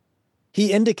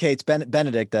he indicates,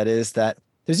 Benedict, that is, that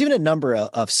there's even a number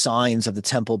of signs of the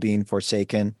temple being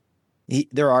forsaken.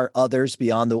 There are others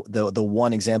beyond the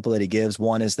one example that he gives.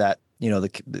 One is that,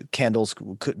 the candles,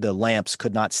 the lamps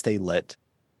could not stay lit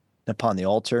upon the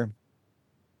altar.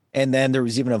 And then there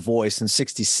was even a voice in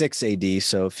 66 AD,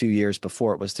 so a few years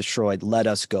before it was destroyed, "Let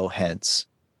us go hence."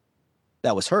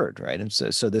 That was heard, right? And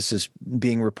so this is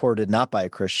being reported not by a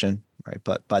Christian, right,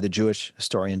 but by the Jewish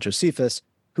historian Josephus,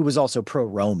 who was also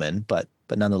pro-Roman, but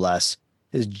nonetheless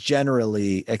is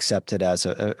generally accepted as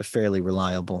a fairly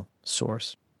reliable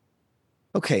source.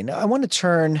 Okay, now I want to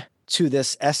turn to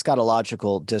this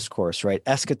eschatological discourse, right?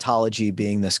 Eschatology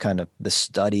being this kind of the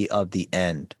study of the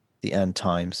end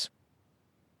times.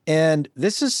 And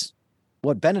this is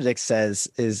what Benedict says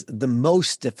is the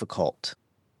most difficult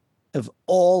of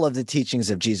all of the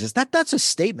teachings of Jesus. That's a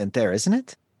statement there, isn't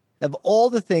it? Of all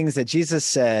the things that Jesus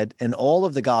said in all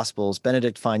of the Gospels,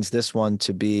 Benedict finds this one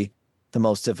to be the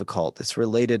most difficult. It's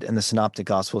related in the Synoptic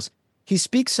Gospels. He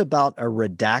speaks about a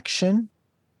redaction.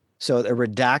 So a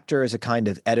redactor is a kind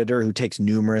of editor who takes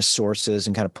numerous sources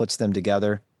and kind of puts them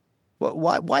together.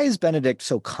 Why is Benedict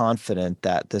so confident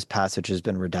that this passage has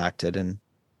been redacted? And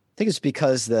I think it's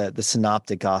because the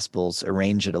Synoptic Gospels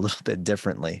arrange it a little bit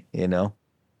differently,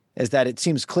 is that it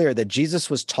seems clear that Jesus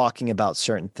was talking about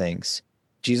certain things.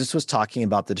 Jesus was talking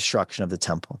about the destruction of the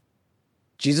temple.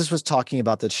 Jesus was talking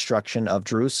about the destruction of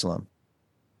Jerusalem.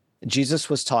 Jesus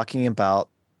was talking about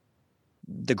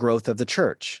the growth of the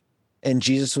church. And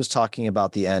Jesus was talking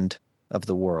about the end of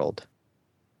the world.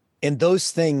 And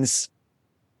those things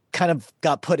kind of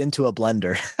got put into a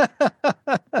blender.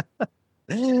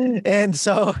 And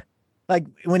so, like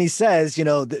when he says,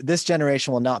 this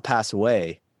generation will not pass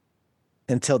away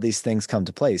until these things come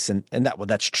to place. And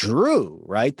that's true,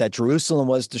 right? That Jerusalem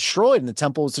was destroyed and the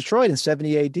temple was destroyed in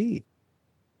 70 AD.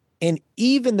 And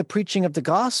even the preaching of the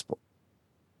gospel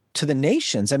to the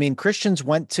nations. I mean, Christians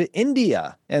went to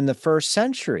India in the first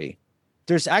century.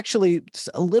 There's actually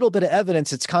a little bit of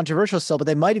evidence, it's controversial still, but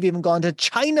they might have even gone to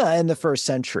China in the first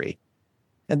century.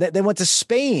 And they went to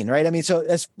Spain, right? I mean, so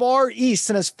as far east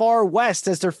and as far west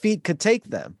as their feet could take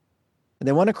them. And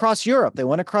they went across Europe, they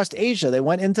went across Asia, they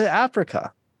went into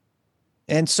Africa.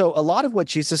 And so a lot of what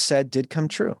Jesus said did come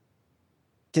true.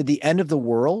 Did the end of the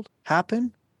world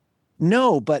happen?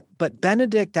 No, but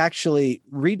Benedict actually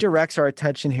redirects our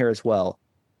attention here as well.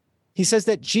 He says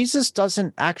that Jesus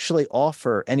doesn't actually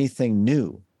offer anything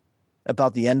new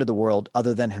about the end of the world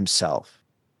other than himself.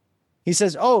 He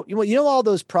says, all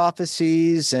those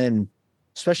prophecies, and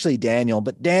especially Daniel,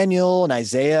 but Daniel and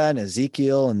Isaiah and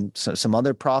Ezekiel and some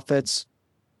other prophets,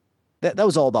 that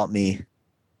was all about me.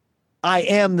 I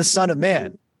am the Son of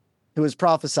Man who was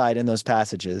prophesied in those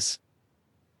passages.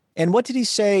 And what did he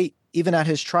say even at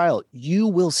his trial? You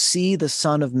will see the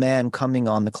Son of Man coming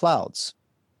on the clouds.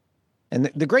 And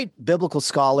the great biblical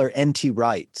scholar N.T.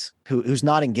 Wright, who's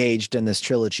not engaged in this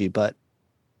trilogy, but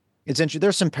it's interesting.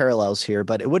 There's some parallels here,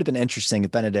 but it would have been interesting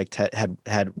if Benedict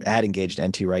had engaged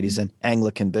N.T. Wright. He's an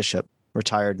Anglican bishop,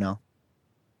 retired now.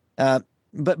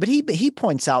 But he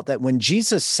points out that when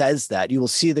Jesus says that, you will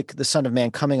see the Son of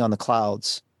Man coming on the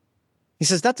clouds. He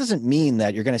says that doesn't mean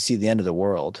that you're going to see the end of the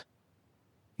world.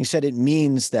 He said it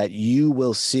means that you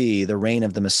will see the reign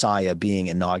of the Messiah being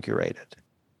inaugurated.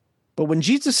 But when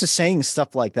Jesus is saying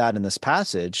stuff like that in this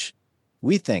passage,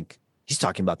 we think he's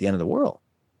talking about the end of the world,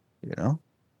 you know?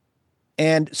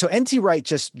 And so N.T. Wright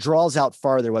just draws out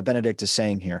farther what Benedict is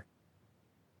saying here.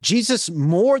 Jesus,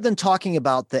 more than talking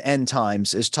about the end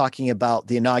times, is talking about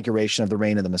the inauguration of the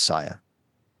reign of the Messiah.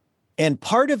 And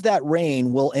part of that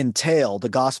reign will entail the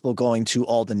gospel going to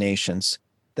all the nations,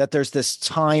 that there's this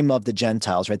time of the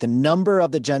Gentiles, right? The number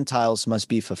of the Gentiles must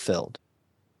be fulfilled.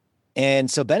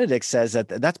 And so Benedict says that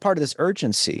that's part of this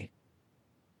urgency,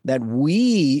 that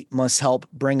we must help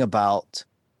bring about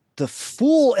the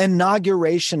full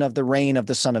inauguration of the reign of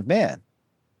the Son of Man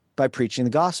by preaching the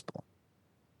gospel,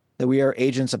 that we are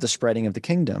agents of the spreading of the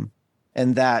kingdom,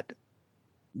 and that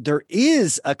there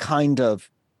is a kind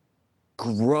of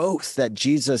growth that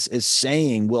Jesus is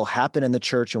saying will happen in the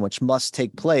church and which must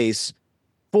take place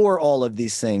for all of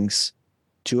these things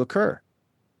to occur.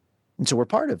 And so we're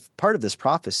part of this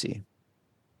prophecy.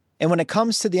 And when it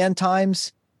comes to the end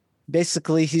times,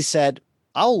 basically he said,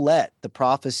 I'll let the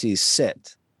prophecies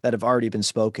sit that have already been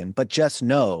spoken, but just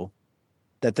know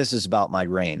that this is about my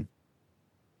reign.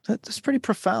 That's pretty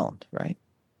profound, right?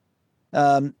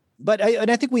 But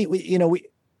I think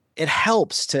it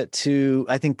helps to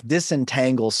I think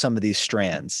disentangle some of these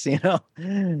strands,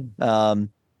 when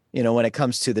it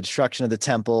comes to the destruction of the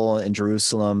temple in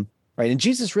Jerusalem, right? And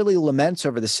Jesus really laments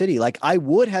over the city, like, I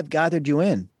would have gathered you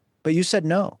in, but you said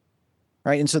no,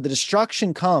 right? And so the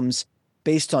destruction comes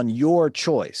based on your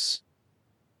choice,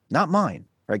 not mine,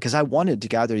 right? Because I wanted to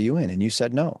gather you in and you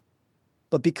said no.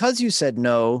 But because you said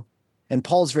no, and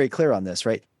Paul's very clear on this,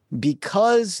 right?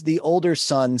 Because the older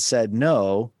son said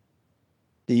no,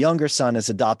 the younger son is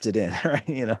adopted in,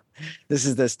 right? This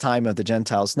is this time of the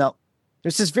Gentiles. Now,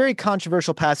 there's this very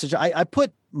controversial passage. I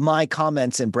put my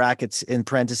comments in brackets, in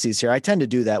parentheses here. I tend to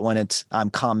do that when I'm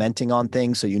commenting on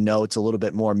things, so it's a little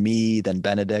bit more me than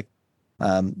Benedict.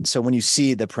 So when you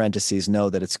see the parentheses, know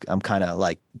that I'm kind of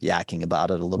like yakking about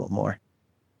it a little more.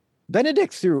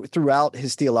 Benedict, throughout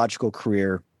his theological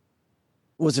career,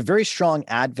 was a very strong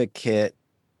advocate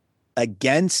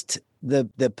against the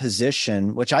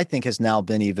position, which I think has now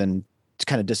been even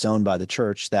kind of disowned by the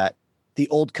church, that the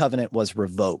Old Covenant was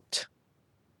revoked,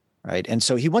 right? And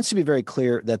so he wants to be very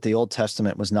clear that the Old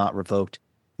Testament was not revoked.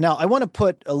 Now, I want to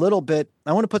put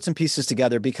some pieces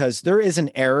together, because there is an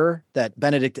error that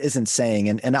Benedict isn't saying,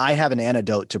 and I have an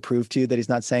anecdote to prove to you that he's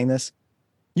not saying this.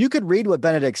 You could read what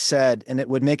Benedict said, and it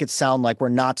would make it sound like we're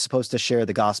not supposed to share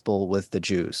the gospel with the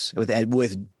Jews, with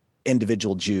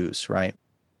individual Jews, right?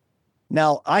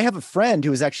 Now, I have a friend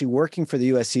who was actually working for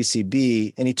the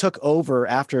USCCB, and he took over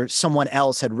after someone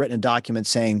else had written a document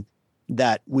saying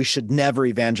that we should never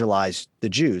evangelize the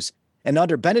Jews. And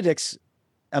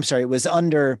it was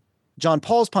under John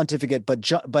Paul's pontificate,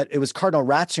 but it was Cardinal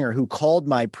Ratzinger who called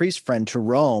my priest friend to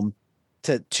Rome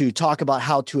to talk about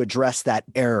how to address that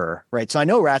error, right? So I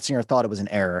know Ratzinger thought it was an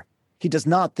error. He does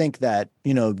not think that,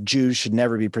 Jews should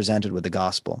never be presented with the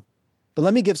gospel. But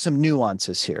let me give some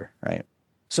nuances here, right?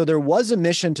 So there was a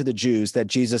mission to the Jews that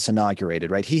Jesus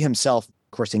inaugurated, right? He himself,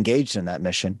 of course, engaged in that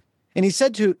mission. And he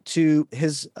said to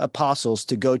his apostles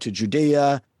to go to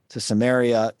Judea, to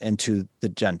Samaria, and to the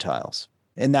Gentiles,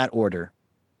 in that order.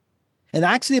 And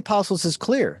Acts of the Apostles is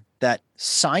clear that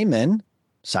Simon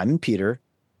Peter,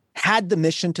 had the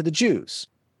mission to the Jews.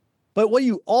 But what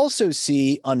you also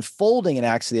see unfolding in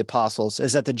Acts of the Apostles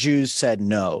is that the Jews said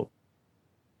no.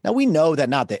 Now, we know that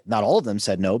not all of them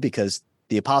said no, because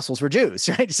the apostles were Jews,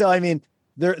 right? So, I mean,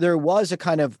 there was a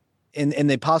kind of, and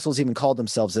the apostles even called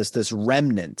themselves this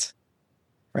remnant,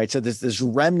 right? So this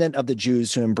remnant of the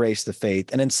Jews who embraced the faith.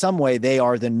 And in some way, they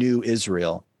are the new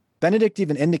Israel. Benedict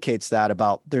even indicates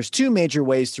that there's two major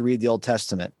ways to read the Old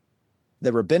Testament: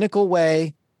 the rabbinical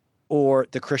way or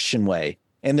the Christian way.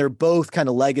 And they're both kind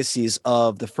of legacies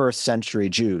of the first century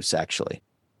Jews, actually.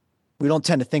 We don't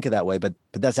tend to think of that way, but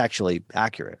that's actually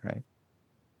accurate,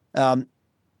 right?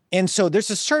 And so there's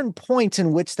a certain point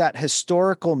in which that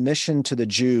historical mission to the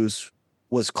Jews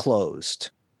was closed.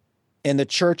 And the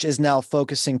church is now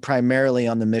focusing primarily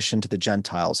on the mission to the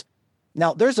Gentiles.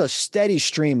 Now, there's a steady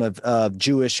stream of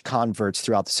Jewish converts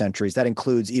throughout the centuries. That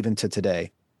includes even to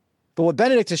today. But what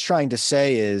Benedict is trying to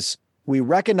say is, we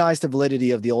recognize the validity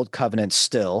of the Old Covenant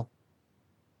still.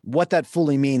 What that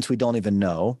fully means, we don't even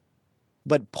know.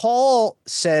 But Paul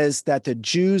says that the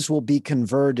Jews will be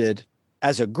converted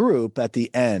as a group at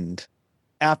the end,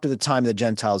 after the time of the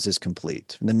Gentiles is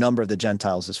complete, and the number of the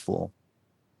Gentiles is full.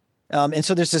 And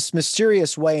so there's this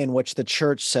mysterious way in which the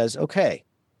church says, okay,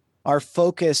 our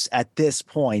focus at this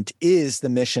point is the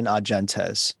mission ad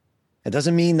gentes. It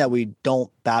doesn't mean that we don't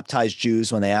baptize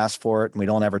Jews when they ask for it and we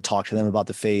don't ever talk to them about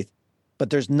the faith, but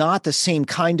there's not the same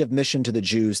kind of mission to the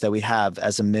Jews that we have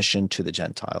as a mission to the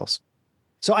Gentiles.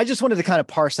 So I just wanted to kind of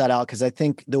parse that out because I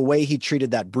think the way he treated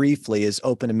that briefly is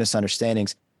open to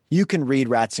misunderstandings. You can read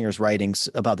Ratzinger's writings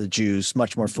about the Jews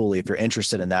much more fully if you're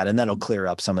interested in that, and that'll clear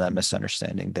up some of that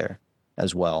misunderstanding there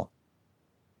as well.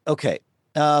 Okay.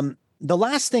 The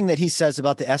last thing that he says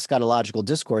about the eschatological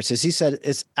discourse is he said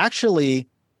it's actually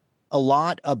a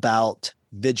lot about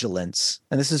vigilance,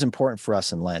 and this is important for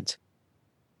us in Lent.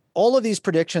 All of these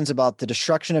predictions about the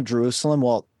destruction of Jerusalem,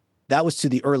 well, that was to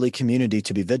the early community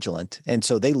to be vigilant. And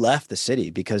so they left the city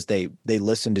because they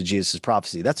listened to Jesus'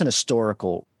 prophecy. That's an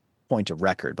historical point of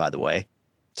record, by the way,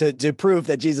 to prove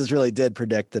that Jesus really did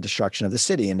predict the destruction of the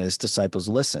city and his disciples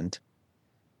listened.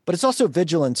 But it's also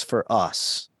vigilance for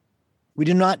us. We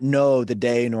do not know the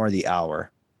day nor the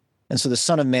hour. And so the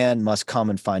Son of Man must come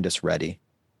and find us ready.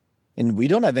 And we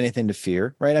don't have anything to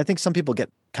fear, right? I think some people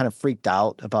get kind of freaked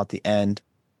out about the end.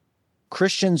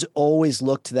 Christians always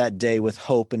look to that day with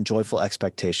hope and joyful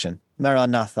expectation.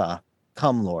 Maranatha,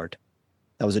 come, Lord.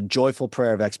 That was a joyful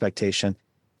prayer of expectation.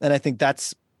 And I think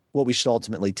that's what we should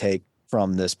ultimately take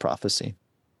from this prophecy.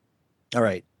 All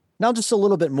right. Now just a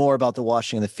little bit more about the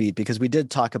washing of the feet, because we did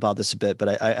talk about this a bit,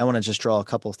 but I want to just draw a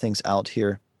couple of things out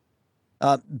here.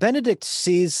 Benedict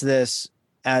sees this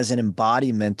as an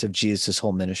embodiment of Jesus'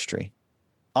 whole ministry.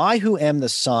 I who am the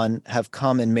Son have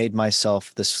come and made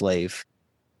myself the slave,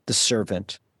 the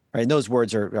servant, right? And those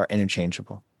words are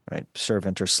interchangeable, right?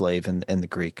 Servant or slave in the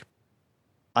Greek.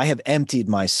 I have emptied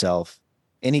myself.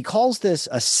 And he calls this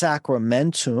a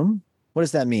sacramentum. What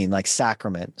does that mean? Like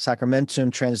sacrament.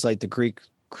 Sacramentum translate the Greek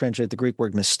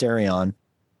word mysterion.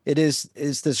 It is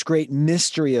this great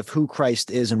mystery of who Christ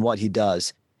is and what he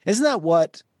does. Isn't that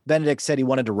what Benedict said he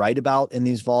wanted to write about in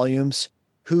these volumes?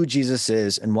 Who Jesus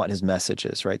is and what his message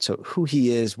is, right? So who he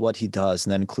is, what he does,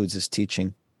 and that includes his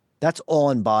teaching. That's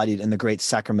all embodied in the great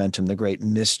sacramentum, the great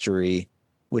mystery,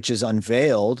 which is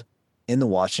unveiled in the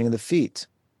washing of the feet.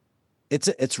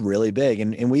 It's really big.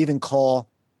 And we even call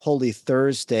Holy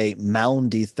Thursday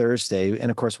Maundy Thursday.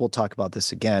 And of course, we'll talk about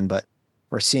this again, but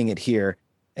we're seeing it here.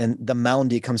 And the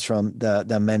Maundy comes from the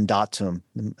mandatum,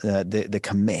 the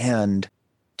command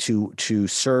to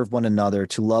serve one another,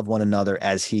 to love one another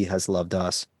as he has loved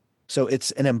us. So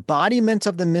it's an embodiment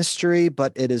of the mystery,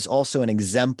 but it is also an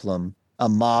exemplum, a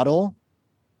model,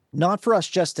 not for us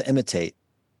just to imitate.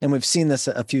 And we've seen this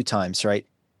a few times, right?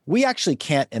 We actually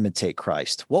can't imitate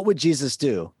Christ. What would Jesus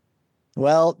do?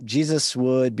 Well, Jesus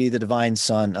would be the divine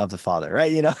Son of the Father,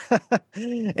 right? You know,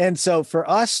 and so for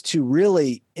us to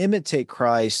really imitate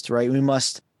Christ, right, we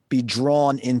must be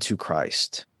drawn into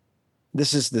Christ.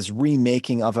 This is this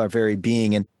remaking of our very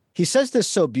being. And he says this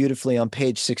so beautifully on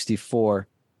page 64.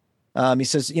 He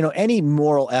says, you know, any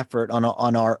moral effort on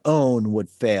our own would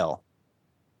fail.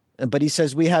 But he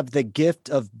says we have the gift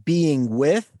of being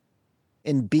with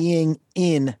and being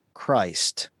in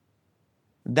Christ.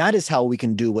 That is how we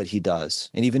can do what he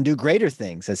does, and even do greater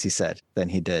things, as he said, than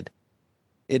he did.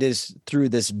 It is through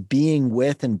this being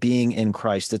with and being in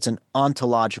Christ. It's an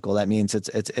ontological. That means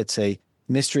it's a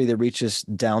mystery that reaches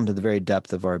down to the very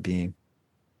depth of our being.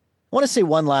 I want to say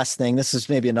one last thing. This is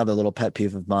maybe another little pet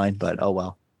peeve of mine, but oh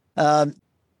well.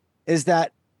 Is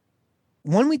that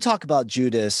when we talk about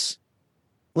Judas,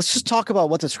 let's just talk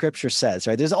about what the scripture says,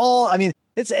 right?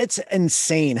 It's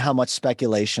insane how much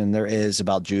speculation there is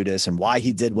about Judas and why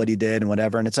he did what he did and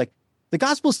whatever. And it's like, the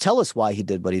Gospels tell us why he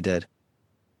did what he did.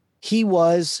 He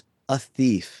was a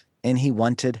thief and he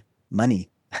wanted money.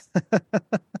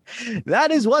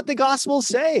 That is what the Gospels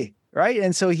say, right?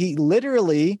 And so he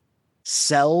literally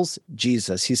sells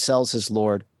Jesus. He sells his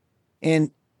Lord.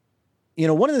 And, you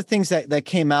know, one of the things that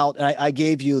came out, and I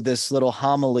gave you this little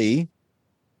homily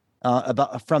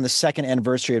about from the second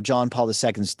anniversary of John Paul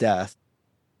II's death,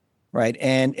 right?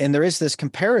 And there is this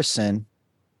comparison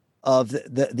of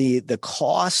the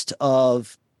cost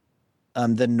of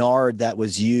the nard that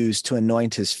was used to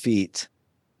anoint his feet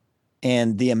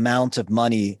and the amount of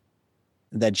money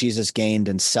that Jesus gained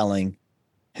in selling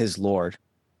his Lord.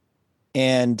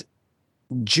 And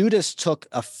Judas took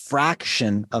a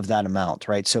fraction of that amount,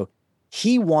 right? So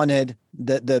he wanted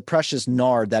the precious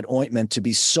nard, that ointment, to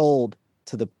be sold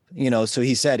to the, so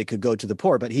he said it could go to the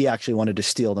poor, but he actually wanted to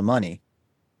steal the money.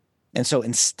 And so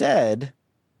instead,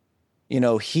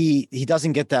 he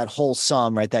doesn't get that whole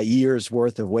sum, right? That year's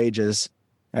worth of wages,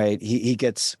 right? He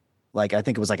gets I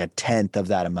think it was a tenth of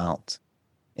that amount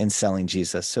in selling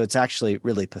Jesus. So it's actually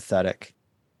really pathetic.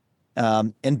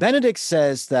 And Benedict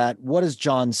says that, what does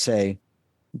John say?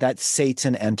 That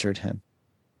Satan entered him.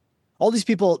 All these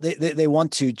people, they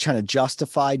want to try to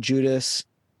justify Judas.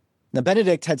 Now,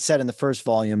 Benedict had said in the first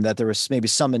volume that there was maybe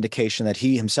some indication that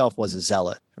he himself was a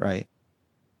zealot, right?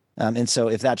 And so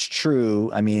if that's true,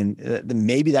 I mean,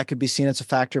 maybe that could be seen as a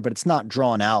factor, but it's not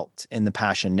drawn out in the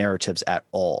Passion narratives at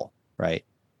all, right?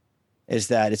 Is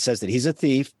that it says that he's a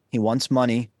thief, he wants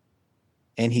money,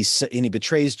 and he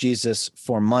betrays Jesus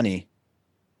for money,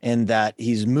 and that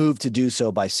he's moved to do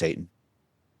so by Satan.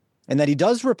 And that he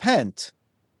does repent,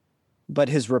 but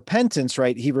his repentance,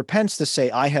 right? He repents to say,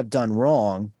 I have done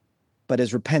wrong, but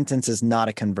his repentance is not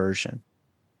a conversion,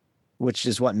 which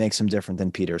is what makes him different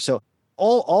than Peter. So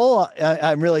all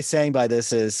I'm really saying by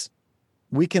this is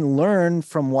we can learn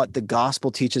from what the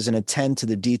gospel teaches and attend to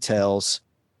the details,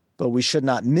 but we should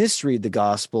not misread the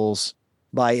gospels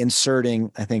by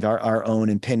inserting, I think, our own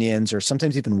opinions or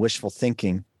sometimes even wishful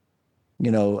thinking,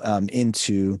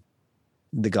 into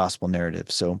the gospel narrative.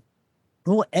 So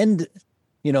we'll end,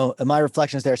 my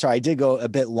reflections there. Sorry, I did go a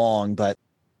bit long, but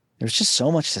there's just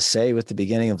so much to say with the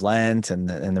beginning of Lent and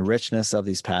the richness of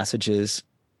these passages.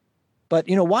 But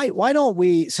why don't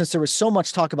we, since there was so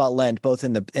much talk about Lent, both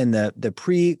in the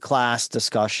pre-class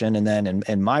discussion and then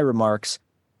in my remarks,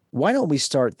 why don't we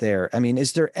start there? I mean,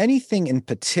 is there anything in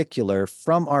particular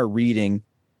from our reading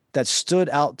that stood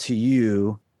out to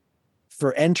you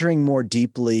for entering more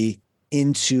deeply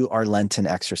into our Lenten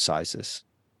exercises?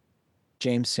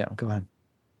 James, yeah, go ahead.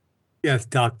 Yes,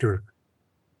 Doctor.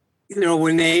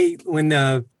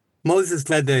 When Moses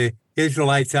led the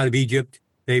Israelites out of Egypt,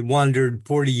 they wandered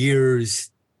 40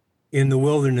 years in the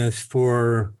wilderness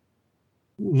for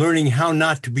learning how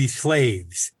not to be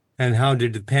slaves and how to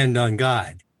depend on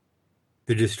God.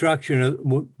 The destruction of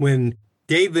when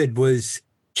David was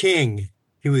king,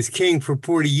 he was king for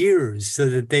 40 years so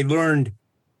that they learned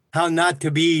how not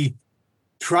to be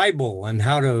tribal and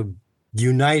how to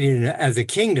unite as a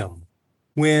kingdom.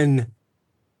 When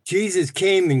Jesus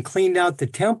came and cleaned out the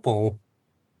temple,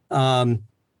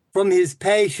 from his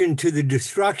passion to the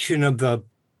destruction of the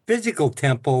physical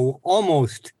temple,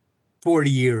 almost 40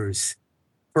 years,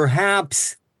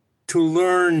 perhaps to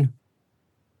learn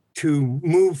to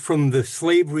move from the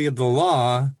slavery of the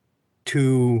law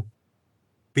to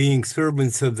being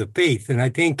servants of the faith. And I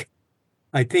think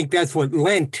that's what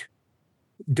Lent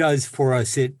does for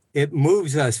us. It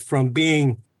moves us from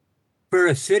being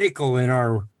parasitical in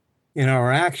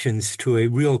our actions to a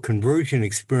real conversion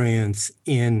experience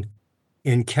in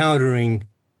encountering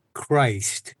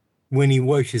Christ when he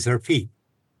washes our feet.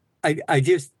 I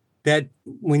just, that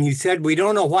when you said we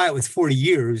don't know why it was 40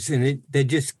 years, and that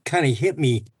just kind of hit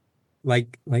me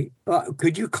like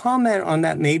could you comment on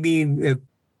that? Maybe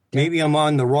I'm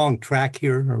on the wrong track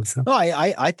here or something. No,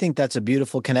 I think that's a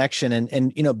beautiful connection.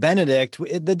 And Benedict,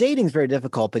 the dating's very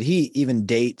difficult, but he even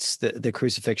dates the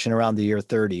crucifixion around the year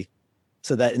 30.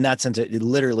 So that in that sense, it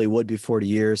literally would be 40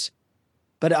 years.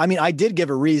 But I mean, I did give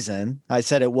a reason. I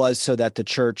said it was so that the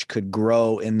church could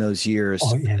grow in those years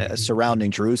surrounding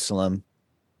Jerusalem.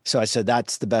 So I said,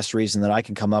 that's the best reason that I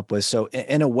can come up with. So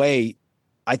in a way,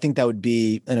 I think that would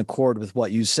be in accord with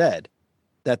what you said,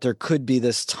 that there could be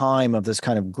this time of this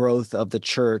kind of growth of the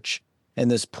church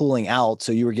and this pulling out.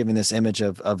 So you were giving this image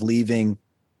of leaving,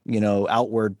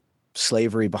 outward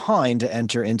slavery behind to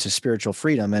enter into spiritual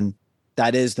freedom. And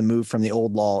that is the move from the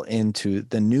old law into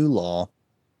the new law.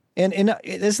 And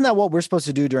isn't that what we're supposed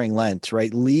to do during Lent,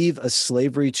 right? Leave a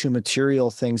slavery to material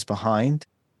things behind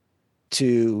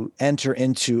to enter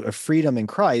into a freedom in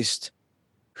Christ,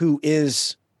 who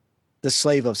is the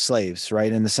slave of slaves,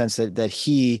 right? In the sense that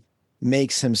he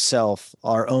makes himself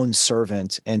our own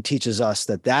servant and teaches us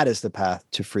that is the path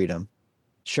to freedom.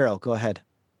 Cheryl, go ahead.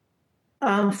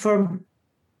 For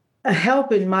a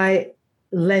help in my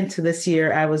Lent this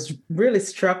year, I was really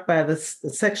struck by this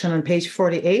section on page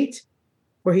 48,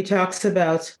 where he talks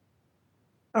about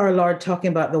our Lord talking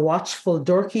about the watchful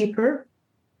doorkeeper.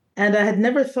 And I had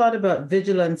never thought about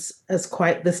vigilance as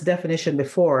quite this definition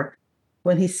before,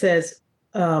 when he says,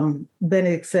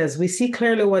 Benedict says, we see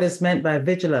clearly what is meant by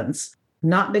vigilance,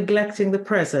 not neglecting the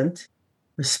present,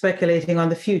 or speculating on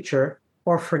the future,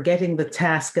 or forgetting the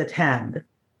task at hand,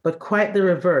 but quite the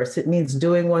reverse. It means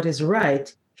doing what is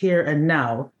right here and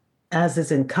now, as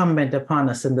is incumbent upon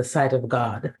us in the sight of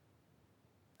God.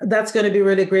 That's going to be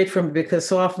really great for me, because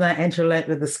so often I enter Lent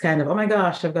with this kind of, oh my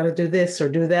gosh, I've got to do this or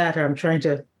do that, or I'm trying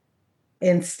to,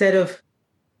 instead of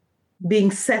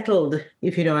being settled,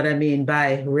 if you know what I mean,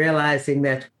 by realizing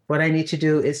that what I need to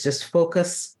do is just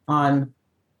focus on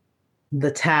the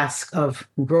task of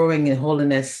growing in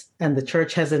holiness, and the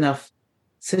church has enough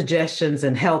suggestions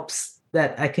and helps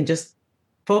that I can just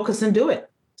focus and do it.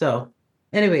 So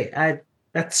anyway,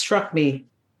 that struck me.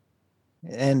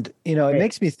 And, it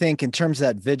makes me think in terms of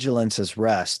that vigilance as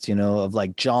rest, of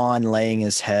like John laying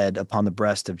his head upon the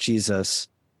breast of Jesus.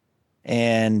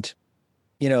 And,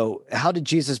 how did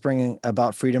Jesus bring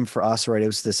about freedom for us, right? It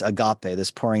was this agape,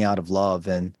 this pouring out of love.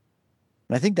 And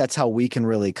I think that's how we can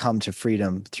really come to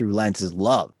freedom through Lent is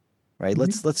love, right?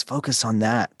 Mm-hmm. Let's focus on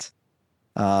that.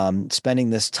 Spending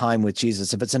this time with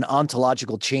Jesus. If it's an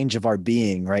ontological change of our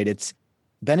being, right?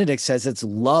 Benedict says it's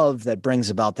love that brings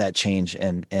about that change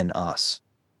in us.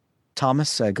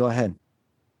 Thomas, go ahead.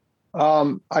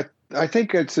 I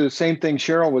think it's the same thing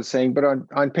Cheryl was saying, but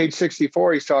on page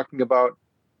 64, he's talking about,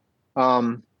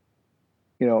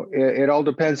 it all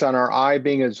depends on our I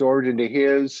being absorbed into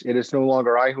his. It is no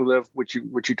longer I who live, which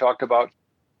you talked about.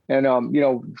 And,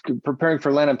 preparing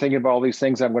for Lent, I'm thinking about all these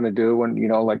things I'm going to do.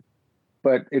 And,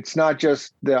 but it's not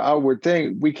just the outward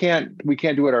thing. We can't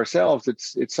do it ourselves.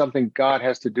 It's something God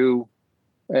has to do,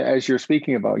 as you're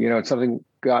speaking about. It's something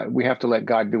we have to let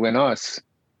God do in us.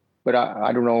 But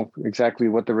I don't know exactly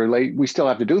what we still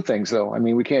have to do things though. I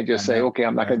mean, we can't just say, okay,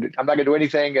 I'm not going to do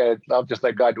anything. I'll just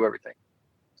let God do everything.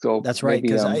 So that's right.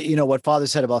 Because what Father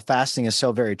said about fasting is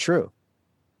so very true.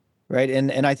 Right.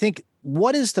 And I think,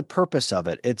 what is the purpose of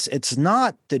it? It's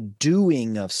not the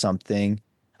doing of something.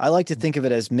 I like to think of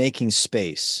it as making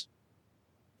space,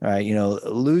 right?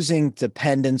 Losing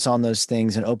dependence on those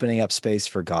things and opening up space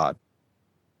for God.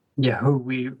 Yeah, who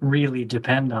we really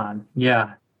depend on.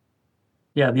 Yeah.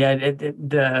 I've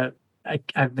been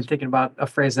thinking about a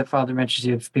phrase that Father mentions,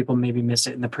 if people maybe miss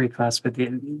it in the pre-class, but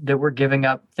that we're giving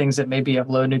up things that may be of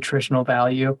low nutritional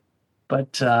value,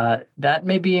 but that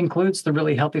maybe includes the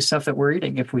really healthy stuff that we're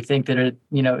eating if we think that it,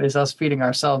 is us feeding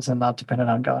ourselves and not dependent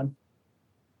on God.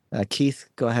 Keith,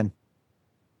 go ahead.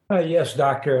 Yes,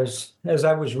 Doctor. As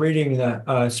I was reading,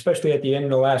 especially at the end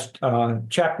of the last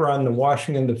chapter on the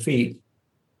washing of the feet,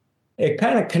 it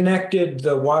kind of connected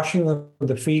the washing of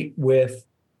the feet with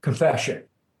confession.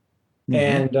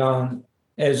 Mm-hmm.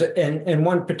 And in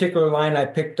one particular line I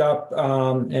picked up,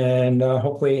 and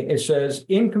hopefully it says,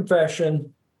 in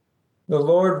confession, the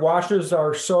Lord washes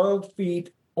our soiled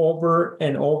feet over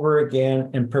and over again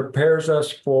and prepares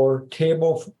us for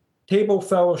table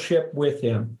fellowship with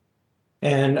him.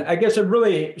 And I guess it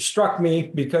really struck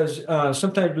me because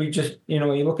sometimes we just, you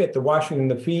look at the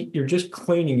washing of the feet, you're just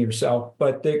cleaning yourself.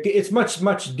 But it's much,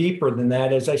 much deeper than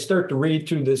that. As I start to read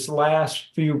through this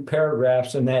last few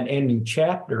paragraphs in that ending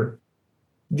chapter,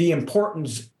 the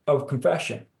importance of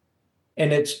confession.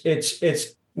 And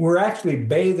we're actually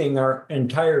bathing our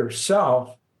entire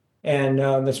self. And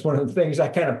that's one of the things I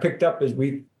kind of picked up as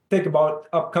we think about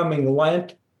upcoming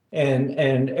Lent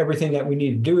and everything that we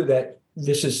need to do, that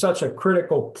this is such a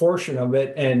critical portion of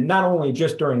it, and not only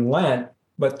just during Lent,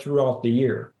 but throughout the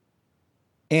year.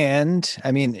 And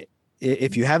I mean,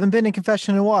 if you haven't been in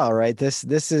confession in a while, right, this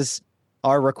is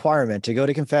our requirement to go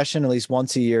to confession at least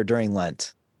once a year during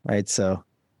Lent, right? So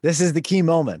this is the key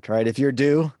moment, right? If you're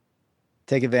due,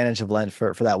 take advantage of Lent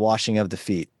for that washing of the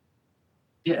feet.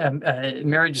 Yeah,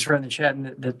 Mary just wrote in the chat,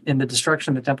 in the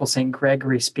destruction of the temple, St.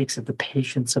 Gregory speaks of the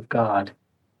patience of God,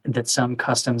 that some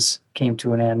customs came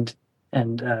to an end,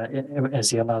 and as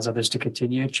he allows others to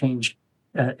continue. Change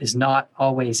is not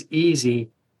always easy,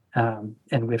 and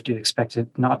we have to expect it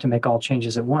not to make all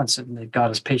changes at once, and that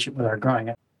God is patient with our growing.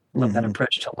 I love that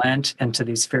approach to Lent and to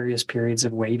these various periods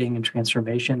of waiting and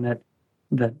transformation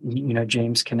that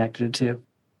James connected it to.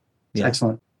 It's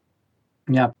excellent.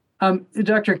 Yeah.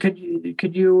 Doctor, could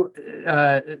you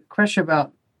question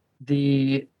about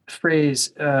the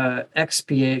phrase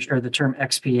expiation, or the term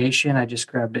expiation? I just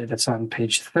grabbed it. That's on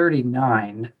page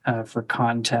 39 for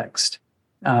context.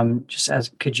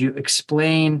 Could you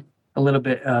explain a little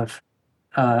bit of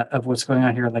what's going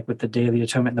on here, like with the daily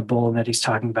atonement and the bull that he's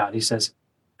talking about? He says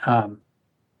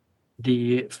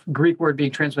the Greek word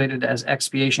being translated as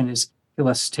expiation is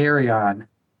hilasterion,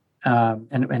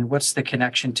 and what's the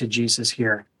connection to Jesus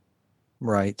here?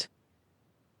 Right.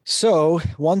 So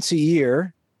once a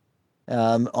year,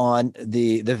 on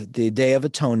the Day of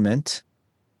Atonement,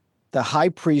 the high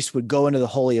priest would go into the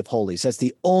Holy of Holies. That's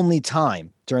the only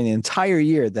time during the entire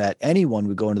year that anyone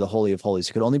would go into the Holy of Holies.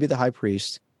 It could only be the high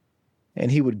priest. And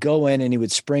he would go in and he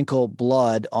would sprinkle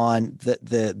blood on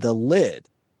the lid.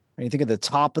 And you think of the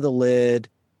top of the lid,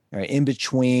 right, in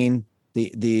between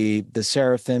the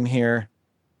seraphim here.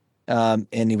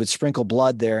 And he would sprinkle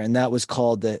blood there, and that was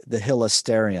called the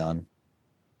hilasterion.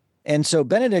 And so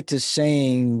Benedict is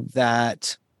saying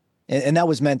that, and that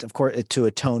was meant, of course, to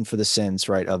atone for the sins,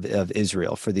 right, of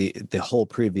Israel for the whole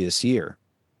previous year.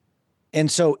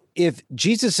 And so if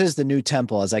Jesus is the new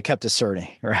temple, as I kept asserting,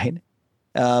 right,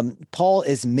 Paul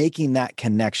is making that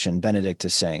connection, Benedict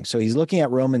is saying. So he's looking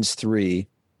at Romans 3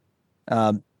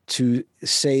 to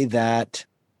say that,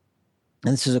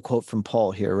 and this is a quote from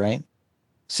Paul here, right?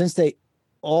 Since they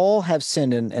all have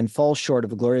sinned and fall short of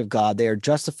the glory of God, they are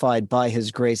justified by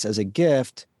his grace as a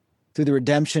gift through the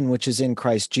redemption which is in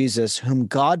Christ Jesus, whom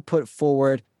God put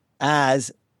forward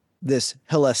as this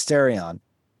hilasterion.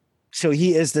 So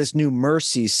he is this new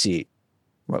mercy seat.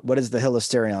 What is the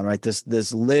hilasterion, right?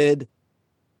 This lid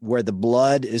where the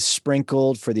blood is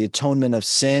sprinkled for the atonement of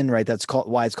sin, right? That's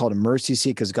why it's called a mercy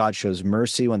seat, because God shows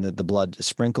mercy when the blood is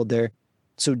sprinkled there.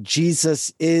 So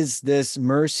Jesus is this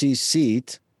mercy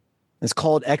seat. It's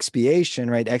called expiation,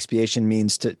 right? Expiation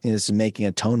means is making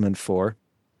atonement for,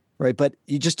 right? But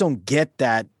you just don't get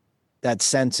that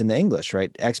sense in the English,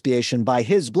 right? Expiation by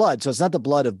his blood. So it's not the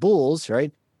blood of bulls,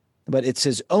 right? But it's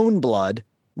his own blood,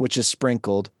 which is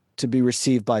sprinkled to be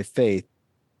received by faith.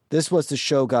 This was to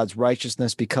show God's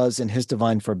righteousness, because in his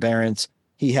divine forbearance,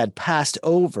 he had passed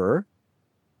over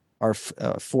our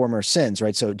former sins,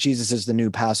 right? So Jesus is the new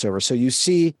Passover. So you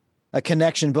see a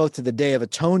connection both to the Day of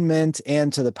Atonement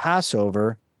and to the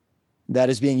Passover that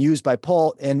is being used by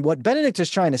Paul. And what Benedict is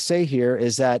trying to say here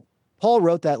is that Paul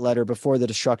wrote that letter before the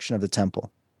destruction of the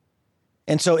temple.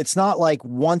 And so it's not like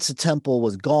once the temple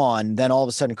was gone, then all of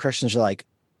a sudden Christians are like,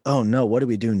 oh no, what do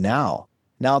we do now?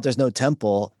 Now that there's no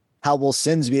temple, how will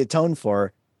sins be atoned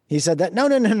for? He said that, no.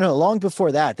 Long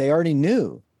before that, they already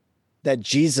knew that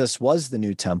Jesus was the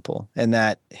new temple, and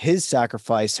that his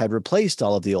sacrifice had replaced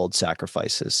all of the old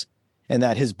sacrifices, and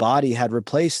that his body had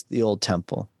replaced the old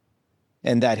temple,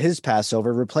 and that his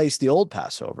Passover replaced the old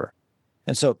Passover.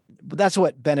 And so that's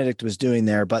what Benedict was doing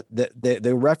there. But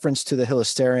the reference to the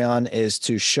hilasterion is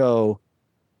to show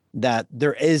that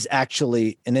there is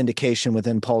actually an indication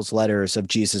within Paul's letters of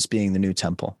Jesus being the new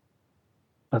temple.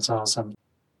 That's awesome.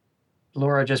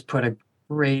 Laura just put a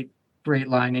great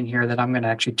line in here that I'm going to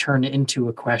actually turn into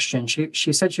a question.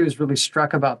 She said she was really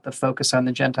struck about the focus on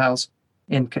the Gentiles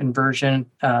in conversion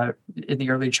in the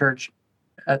early church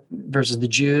versus the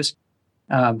Jews.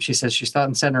 She says she's thought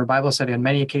and said in her Bible study, on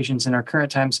many occasions in our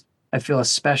current times, I feel a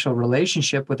special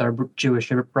relationship with our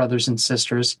Jewish brothers and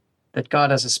sisters, that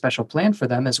God has a special plan for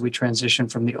them as we transition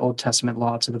from the Old Testament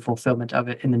law to the fulfillment of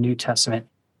it in the New Testament.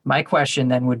 My question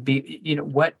then would be,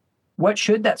 what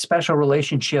should that special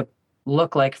relationship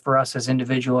look like for us as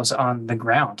individuals on the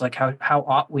ground? Like how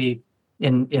ought we,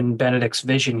 in Benedict's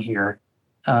vision here,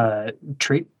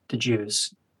 treat the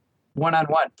Jews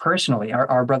one-on-one, personally,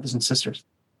 our brothers and sisters?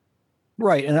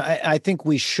 Right. And I think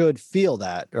we should feel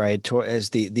that, right,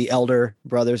 as the elder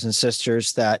brothers and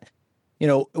sisters, that,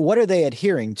 what are they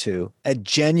adhering to? A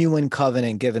genuine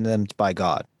covenant given to them by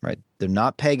God, right? They're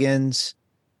not pagans,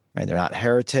 right? They're not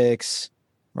heretics,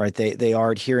 right? They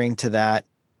are adhering to that.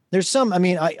 There's some,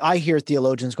 I hear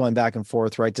theologians going back and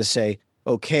forth, right, to say,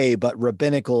 okay, but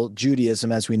rabbinical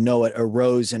Judaism as we know it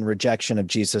arose in rejection of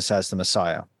Jesus as the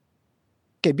Messiah.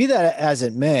 Okay, be that as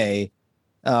it may,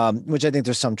 which I think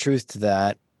there's some truth to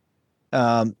that.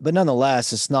 But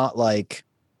nonetheless, it's not like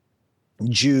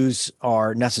Jews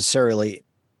are necessarily,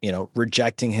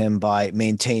 rejecting him by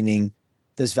maintaining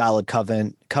this valid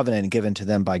covenant given to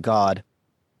them by God.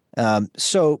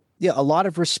 So yeah, a lot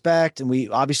of respect, and we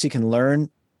obviously can learn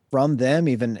from them,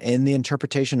 even in the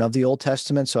interpretation of the Old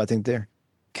Testament. So I think there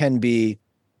can be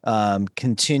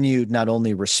continued not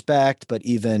only respect, but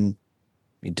even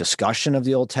discussion of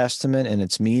the Old Testament and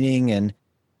its meaning.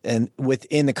 And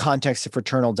within the context of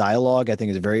fraternal dialogue, I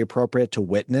think it's very appropriate to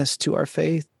witness to our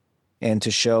faith and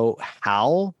to show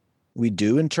how we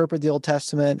do interpret the Old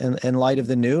Testament in light of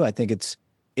the New. I think it's,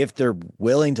 if they're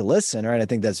willing to listen, right, I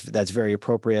think that's very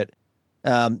appropriate.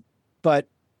 But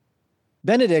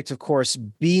Benedict, of course,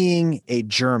 being a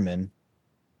German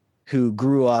who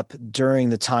grew up during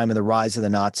the time of the rise of the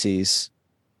Nazis,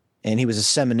 and he was a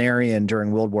seminarian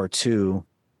during World War II,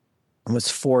 and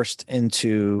was forced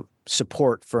into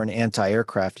support for an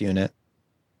anti-aircraft unit,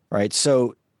 right?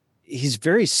 So he's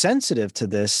very sensitive to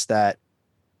this, that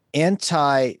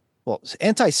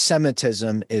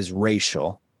anti-Semitism is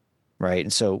racial, right?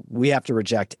 And so we have to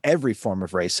reject every form of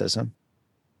racism,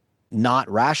 not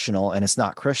rational, and it's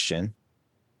not Christian.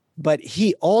 But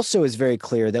he also is very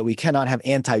clear that we cannot have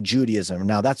anti-Judaism.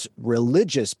 Now, that's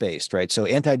religious-based, right? So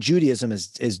anti-Judaism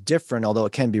is different, although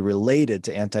it can be related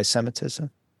to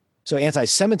anti-Semitism. So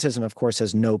anti-Semitism, of course,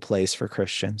 has no place for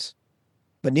Christians,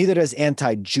 but neither does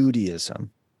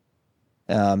anti-Judaism.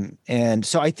 And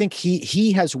so I think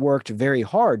he has worked very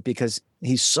hard, because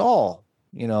he saw,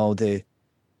 the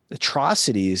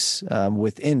atrocities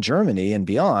within Germany and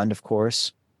beyond, of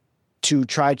course, to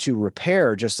try to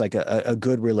repair just like a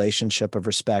good relationship of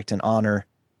respect and honor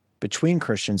between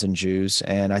Christians and Jews.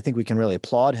 And I think we can really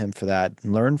applaud him for that,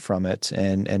 and learn from it,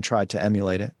 and try to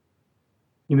emulate it.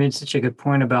 You made such a good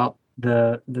point about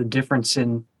the difference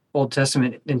in Old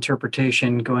Testament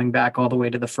interpretation going back all the way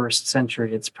to the 1st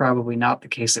century. It's probably not the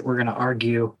case that we're going to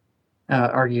argue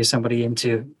somebody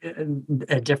into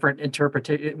a different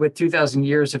interpretation with 2,000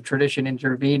 years of tradition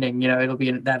intervening. It'll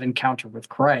be that encounter with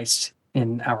Christ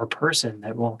in our person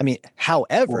that will.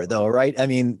 However, though, right?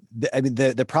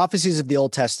 The prophecies of the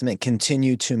Old Testament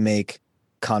continue to make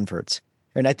converts.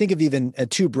 And I think of even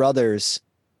two brothers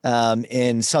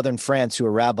in southern France who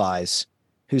are rabbis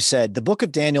who said, the book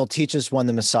of Daniel teaches when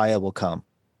the Messiah will come.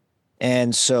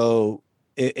 And so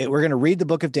we're going to read the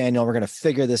book of Daniel. We're going to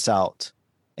figure this out.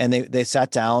 And they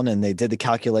sat down and they did the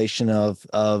calculation of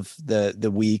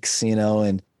the weeks,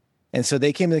 and so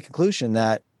they came to the conclusion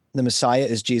that the Messiah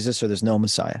is Jesus or there's no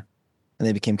Messiah. And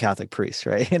they became Catholic priests,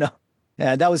 right? And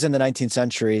that was in the 19th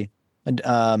century. And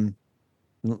I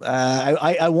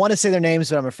want to say their names,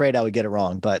 but I'm afraid I would get it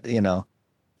wrong. But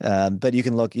but you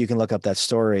can look up that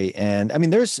story. And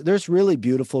there's really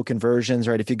beautiful conversions,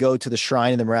 right? If you go to the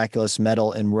Shrine of the Miraculous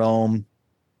Medal in Rome,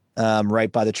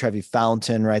 right by the Trevi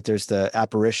Fountain, right, there's the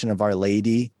apparition of Our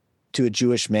Lady to a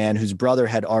Jewish man whose brother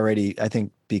had already, I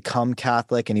think, become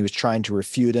Catholic, and he was trying to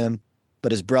refute him.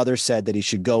 But his brother said that he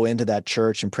should go into that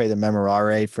church and pray the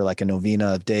Memorare for like a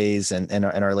novena of days, and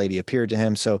Our Lady appeared to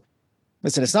him. So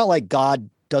listen, it's not like God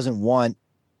doesn't want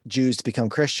Jews to become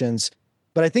Christians,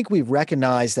 but I think we've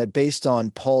recognized that based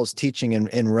on Paul's teaching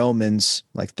in Romans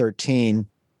like 13,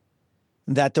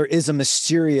 that there is a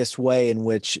mysterious way in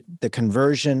which the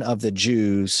conversion of the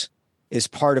Jews is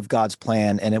part of God's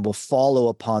plan, and it will follow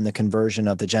upon the conversion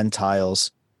of the Gentiles.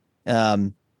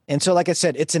 And so, like I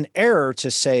said, it's an error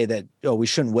to say that, we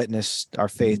shouldn't witness our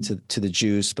faith to the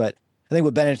Jews. But I think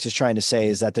what Benedict is trying to say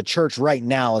is that the church right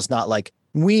now is not like,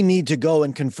 we need to go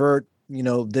and convert,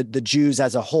 the Jews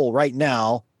as a whole right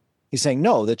now. He's saying,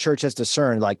 no, the church has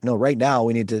discerned, like, no, right now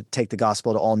we need to take the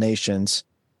gospel to all nations.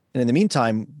 And in the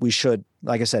meantime, we should,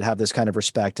 like I said, have this kind of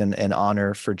respect and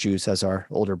honor for Jews as our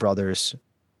older brothers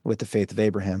with the faith of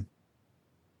Abraham.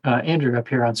 Andrew, up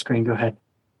here on screen, go ahead.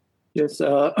 Yes,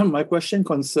 my question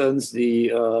concerns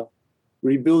the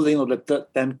rebuilding of the third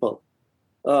temple.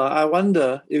 I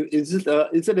wonder, is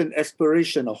it an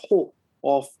aspiration, a hope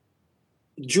of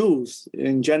Jews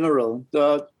in general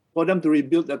for them to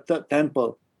rebuild the third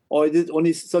temple? Or is it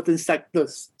only certain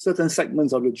sectors, certain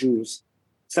segments of the Jews,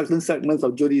 certain segments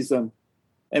of Judaism?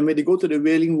 And when they go to the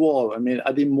Wailing Wall,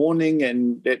 are they mourning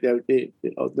and the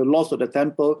loss of the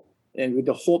temple, and with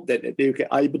the hope that they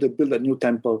are able to build a new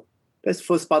temple? That's the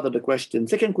first part of the question.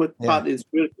 Second part is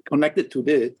really connected to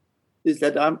this, is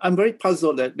that I'm very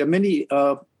puzzled that there are many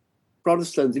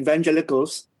Protestants,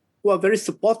 evangelicals, who are very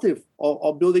supportive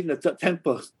of building the third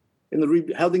temple and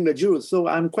rebuilding the Jews. So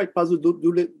I'm quite puzzled.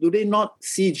 Do they not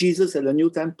see Jesus as a new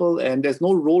temple, and there's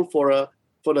no role for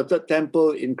the third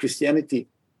temple in Christianity?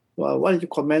 Well, what are your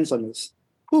comments on this?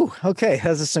 Ooh, okay,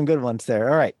 those are some good ones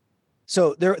there. All right.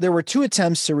 So there were two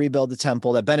attempts to rebuild the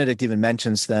temple that Benedict even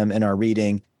mentions them in our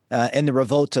reading. In the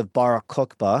revolt of Bar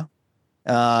Kokhba,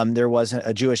 there was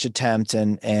a Jewish attempt,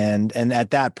 and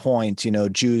at that point,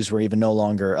 Jews were even no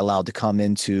longer allowed to come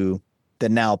into the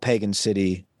now pagan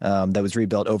city that was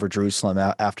rebuilt over Jerusalem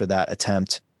after that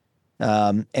attempt.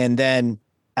 And then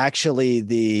actually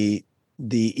the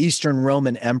Eastern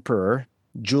Roman Emperor,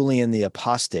 Julian the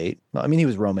Apostate, he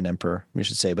was Roman Emperor, we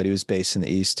should say, but he was based in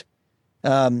the East.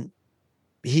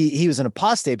 He was an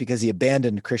apostate because he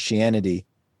abandoned Christianity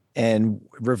and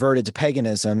reverted to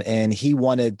paganism, and he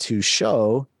wanted to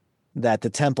show that the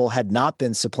temple had not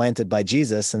been supplanted by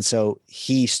Jesus, and so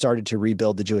he started to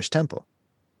rebuild the Jewish temple.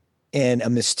 And a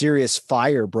mysterious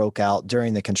fire broke out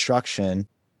during the construction,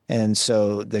 and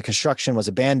so the construction was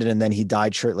abandoned, and then he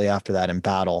died shortly after that in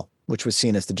battle, which was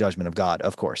seen as the judgment of God,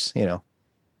 of course.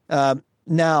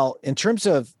 Now, in terms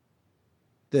of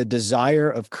the desire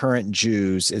of current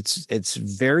Jews, it's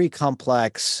very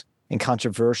complex and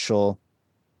controversial.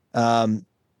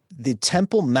 The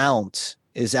Temple Mount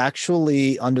is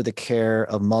actually under the care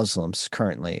of Muslims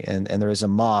currently, and there is a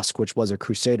mosque, which was a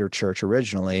Crusader church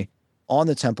originally, on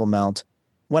the Temple Mount.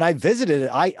 When I visited it,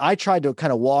 I tried to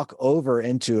kind of walk over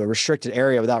into a restricted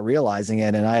area without realizing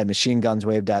it, and I had machine guns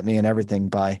waved at me and everything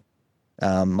by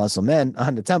Muslim men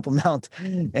on the Temple Mount.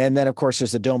 And then, of course,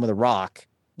 there's the Dome of the Rock,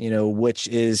 which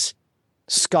is,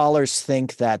 scholars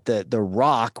think that the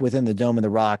rock within the Dome of the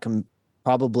Rock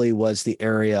probably was the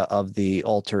area of the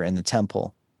altar in the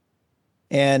temple.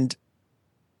 And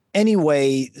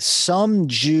anyway, some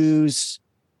Jews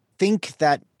think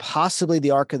that possibly the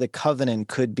Ark of the Covenant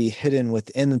could be hidden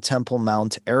within the Temple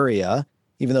Mount area,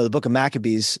 even though the Book of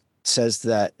Maccabees says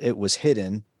that it was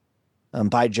hidden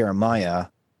by Jeremiah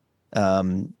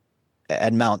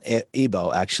at Mount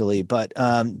Ebal, actually. But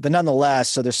nonetheless,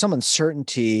 so there's some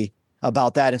uncertainty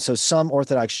about that. And so some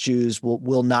Orthodox Jews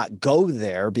will not go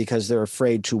there because they're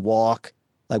afraid to walk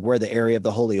like where the area of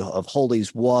the Holy of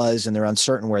Holies was, and they're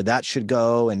uncertain where that should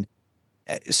go. And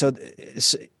so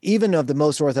even of the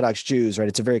most Orthodox Jews, right,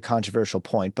 it's a very controversial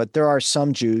point, but there are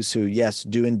some Jews who, yes,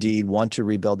 do indeed want to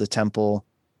rebuild the temple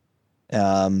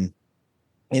and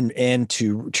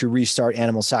to restart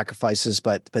animal sacrifices,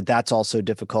 but that's also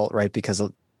difficult, right? Because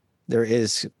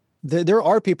there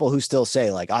are people who still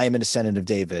say, like, I am a descendant of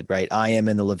David, right? I am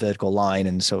in the Levitical line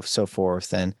and so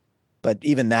forth. But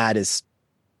even that is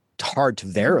hard to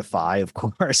verify, of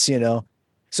course, you know.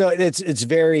 So it's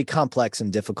very complex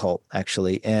and difficult,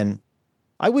 actually. And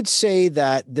I would say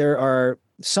that there are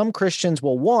some Christians,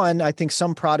 well, one, I think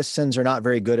some Protestants are not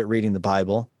very good at reading the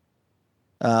Bible,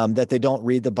 that they don't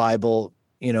read the Bible,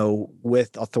 you know,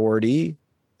 with authority.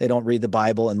 They don't read the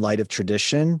Bible in light of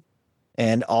tradition.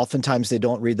 And oftentimes they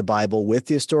don't read the Bible with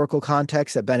the historical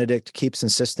context that Benedict keeps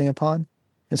insisting upon.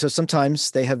 And so sometimes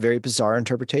they have very bizarre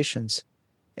interpretations.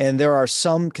 And there are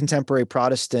some contemporary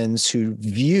Protestants who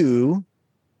view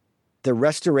the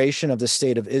restoration of the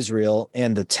state of Israel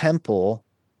and the temple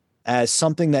as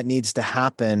something that needs to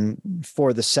happen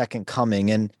for the second coming.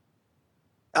 And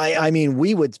I mean,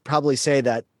 we would probably say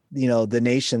that, you know, the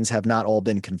nations have not all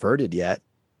been converted yet,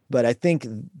 but I think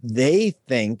they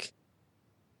think,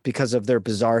 because of their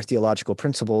bizarre theological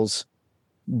principles,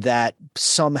 that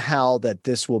somehow that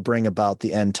this will bring about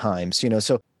the end times, you know.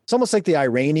 So it's almost like the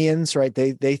Iranians, right?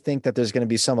 They think that there's going to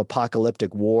be some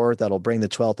apocalyptic war that'll bring the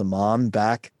 12th Imam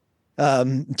back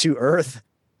to earth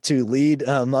to lead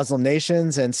Muslim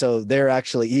nations. And so they're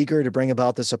actually eager to bring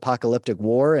about this apocalyptic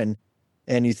war. And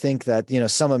you think that, you know,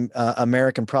 some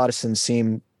American Protestants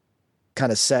seem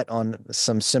kind of set on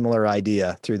some similar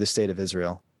idea through the state of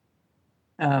Israel.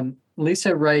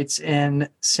 Lisa writes in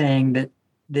saying that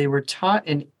they were taught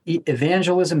in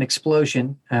Evangelism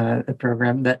Explosion, a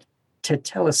program, that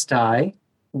tetelestai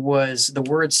was the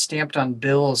word stamped on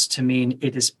bills to mean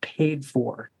it is paid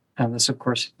for. This, of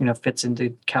course, you know, fits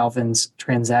into Calvin's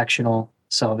transactional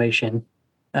salvation.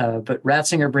 But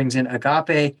Ratzinger brings in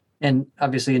agape and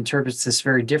obviously interprets this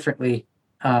very differently.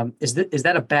 Is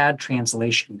that a bad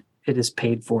translation? It is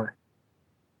paid for.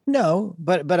 No,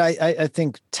 but I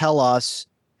think telos,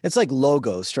 it's like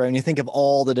logos, right? When you think of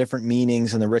all the different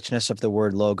meanings and the richness of the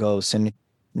word logos and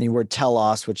the word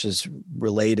telos, which is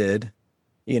related,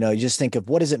 you know, you just think of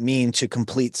what does it mean to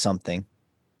complete something?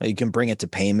 You can bring it to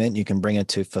payment. You can bring it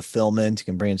to fulfillment. You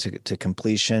can bring it to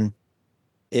completion.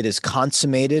 It is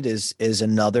consummated is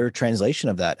another translation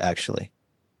of that, actually.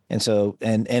 And so,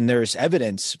 and there's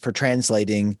evidence for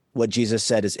translating what Jesus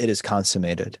said is it is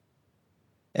consummated,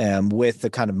 with the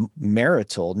kind of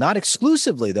marital, not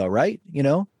exclusively though, right? You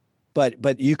know,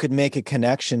 but you could make a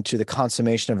connection to the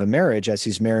consummation of a marriage as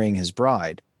he's marrying his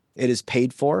bride. It is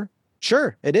paid for.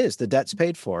 Sure, it is. The debt's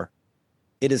paid for.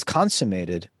 It is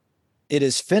consummated. It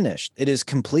is finished. It is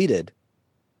completed.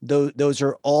 Those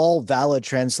are all valid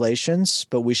translations,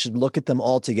 but we should look at them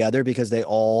all together because they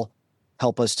all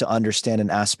help us to understand an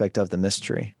aspect of the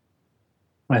mystery.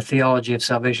 My theology of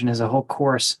salvation is a whole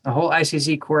course, a whole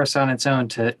ICZ course on its own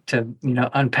to you know,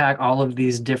 unpack all of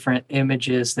these different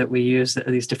images that we use,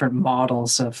 these different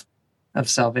models of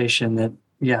salvation that,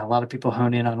 yeah, a lot of people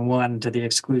hone in on one to the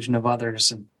exclusion of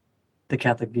others. And the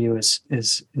Catholic view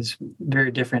is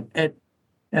very different.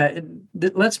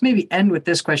 Let's maybe end with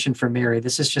this question for Mary.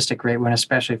 This is just a great one,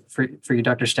 especially for you,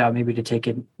 Dr. Staudt, maybe to take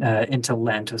it into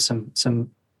Lent with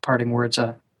some parting words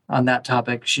on that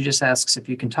topic. She just asks if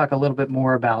you can talk a little bit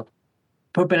more about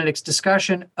Pope Benedict's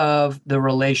discussion of the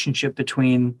relationship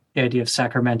between the idea of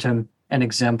sacramentum and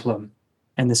exemplum,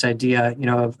 and this idea, you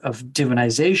know, of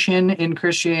divinization in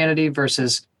Christianity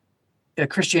versus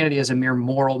Christianity as a mere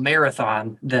moral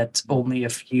marathon that only a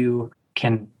few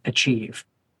can achieve.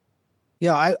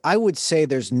 Yeah, I would say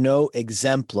there's no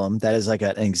exemplum that is like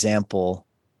an example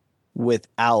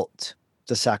without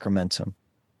the sacramentum,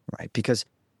 right? Because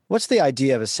what's the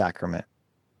idea of a sacrament?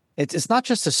 It's not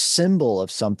just a symbol of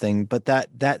something, but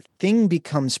that thing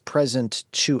becomes present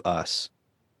to us.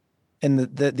 And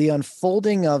the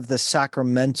unfolding of the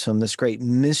sacramentum, this great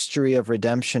mystery of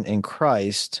redemption in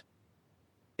Christ,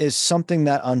 is something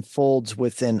that unfolds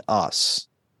within us,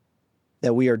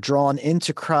 that we are drawn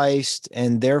into Christ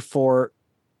and therefore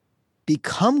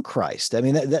become Christ. I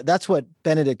mean, that's what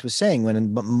Benedict was saying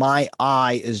when my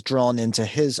eye is drawn into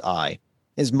his eye.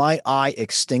 Is my eye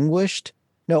extinguished?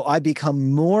 No, I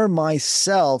become more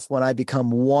myself when I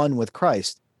become one with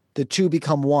Christ. The two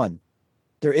become one.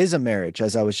 There is a marriage,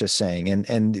 as I was just saying,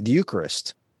 and the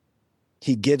Eucharist.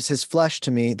 He gives his flesh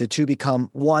to me, the two become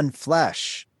one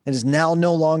flesh. It is now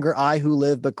no longer I who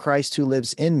live, but Christ who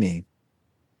lives in me.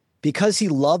 Because he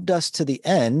loved us to the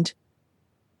end,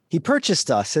 he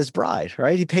purchased us as bride,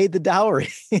 right? He paid the dowry.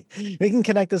 We can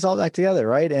connect this all back together,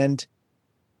 right? And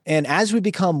as we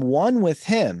become one with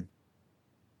him,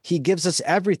 he gives us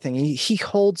everything. He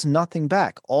holds nothing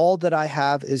back. All that I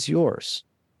have is yours.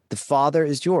 The Father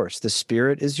is yours. The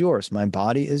Spirit is yours. My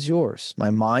body is yours. My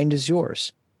mind is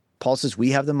yours. Paul says we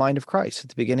have the mind of Christ at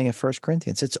the beginning of 1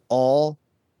 Corinthians. It's all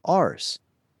ours.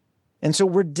 And so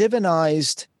we're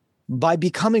divinized by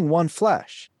becoming one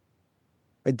flesh.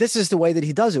 Right? This is the way that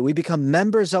he does it. We become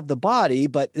members of the body,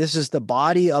 but this is the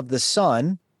body of the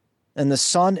Son, and the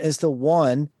Son is the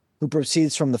one who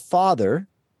proceeds from the Father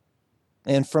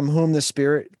and from whom the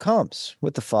Spirit comes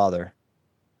with the Father.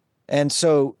 And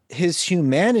so his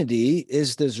humanity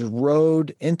is this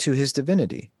road into his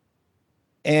divinity.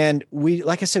 And we,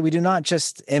 like I said, we do not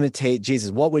just imitate Jesus.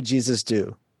 What would Jesus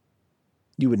do?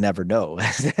 You would never know.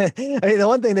 I mean, the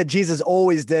one thing that Jesus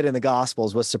always did in the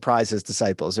Gospels was surprise his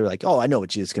disciples. They're like, oh, I know what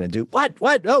Jesus is going to do. What?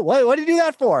 Oh, what did he do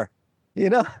that for?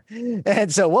 You know?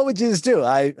 And so what would Jesus do?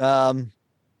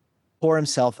 Pour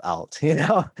himself out, you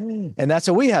know? And that's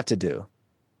what we have to do.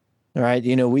 All right.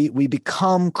 You know, we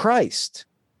become Christ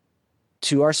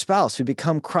to our spouse. We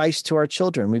become Christ to our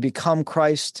children. We become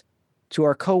Christ to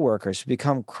our coworkers. We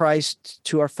become Christ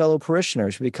to our fellow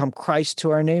parishioners. We become Christ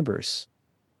to our neighbors.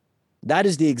 That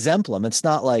is the exemplum. It's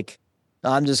not like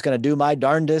I'm just going to do my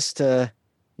darndest to,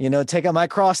 you know, take up my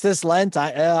cross this Lent.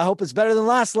 I hope it's better than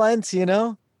last Lent, you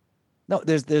know? No,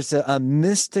 there's a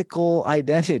mystical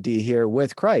identity here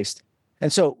with Christ.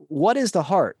 And so what is the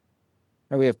heart?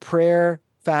 We have prayer,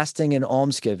 fasting, and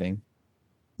almsgiving.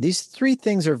 These three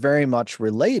things are very much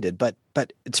related, but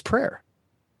it's prayer.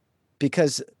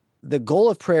 Because the goal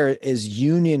of prayer is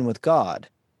union with God.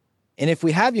 And if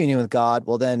we have union with God,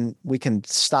 well, then we can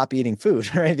stop eating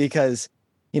food, right? Because,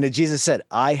 you know, Jesus said,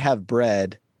 I have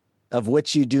bread of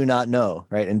which you do not know,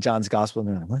 right? In John's gospel,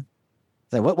 they're like, what?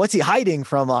 It's like, what's he hiding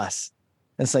from us?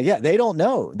 And it's like, yeah, they don't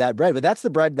know that bread, but that's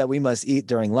the bread that we must eat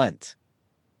during Lent.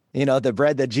 You know, the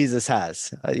bread that Jesus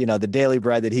has, you know, the daily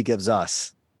bread that he gives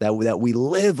us, that we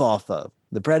live off of,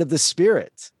 the bread of the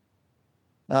Spirit.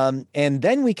 And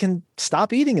then we can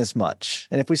stop eating as much.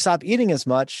 And if we stop eating as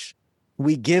much,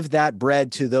 we give that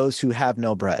bread to those who have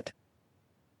no bread.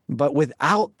 But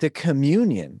without the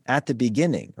communion at the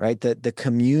beginning, right? The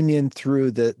communion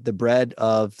through the bread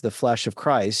of the flesh of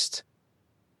Christ,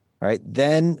 right?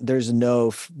 Then there's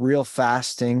no real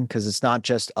fasting because it's not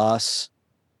just us,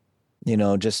 you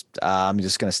know, just I'm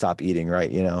just going to stop eating,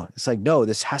 right? You know, it's like, no,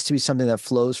 this has to be something that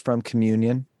flows from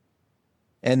communion.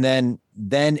 And then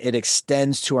it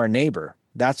extends to our neighbor.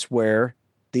 That's where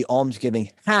the almsgiving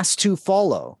has to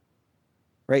follow,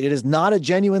 right? It is not a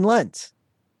genuine Lent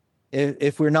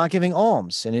if we're not giving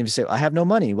alms. And if you say, I have no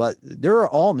money, well, there are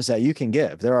alms that you can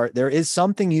give. There is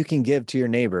something you can give to your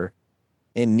neighbor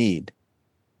in need.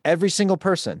 Every single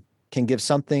person can give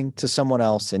something to someone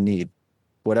else in need,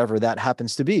 whatever that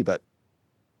happens to be. But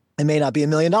it may not be $1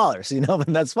 million, you know, but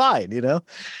that's fine, you know,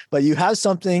 but you have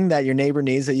something that your neighbor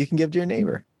needs that you can give to your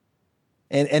neighbor.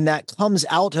 And that comes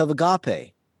out of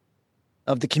agape,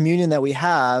 of the communion that we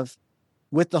have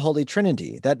with the Holy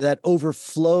Trinity, that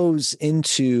overflows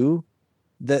into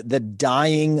the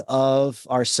dying of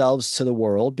ourselves to the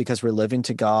world because we're living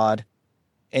to God,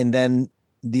 and then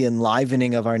the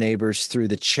enlivening of our neighbors through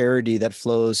the charity that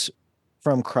flows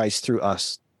from Christ through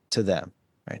us to them,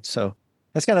 right? So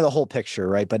that's kind of the whole picture,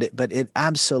 right? But it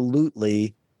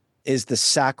absolutely is the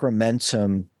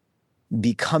sacramentum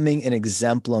becoming an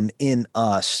exemplum in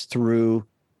us through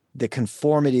the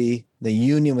conformity, the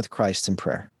union with Christ in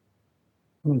prayer.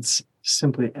 It's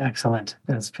simply excellent.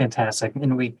 That's fantastic.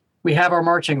 And we have our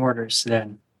marching orders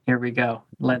then. Here we go.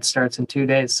 Lent starts in 2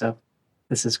 days. So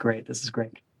this is great. This is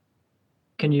great.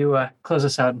 Can you close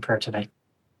us out in prayer today? In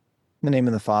the name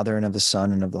of the Father, and of the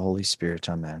Son, and of the Holy Spirit.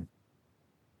 Amen.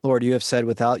 Lord, you have said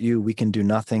without you we can do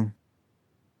nothing,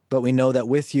 but we know that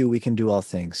with you we can do all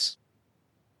things.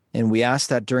 And we ask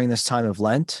that during this time of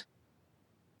Lent,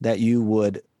 that you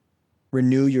would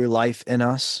renew your life in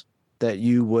us, that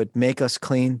you would make us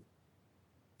clean,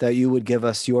 that you would give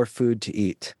us your food to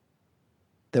eat,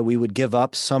 that we would give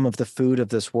up some of the food of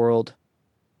this world,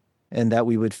 and that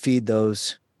we would feed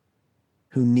those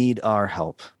who need our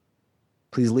help.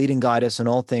 Please lead and guide us in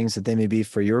all things, that they may be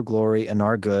for your glory and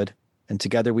our good. And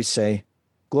together we say,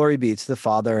 glory be to the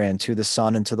Father, and to the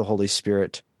Son, and to the Holy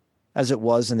Spirit, as it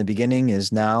was in the beginning,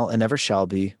 is now, and ever shall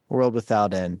be, world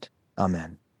without end.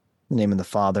 Amen. In the name of the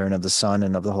Father, and of the Son,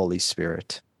 and of the Holy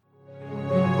Spirit.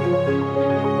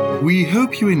 We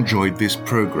hope you enjoyed this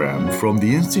program from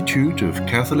the Institute of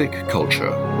Catholic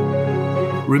Culture.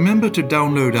 Remember to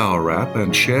download our app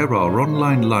and share our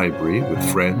online library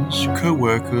with friends,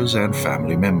 co-workers, and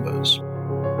family members.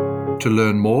 To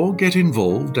learn more, get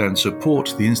involved, and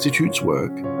support the Institute's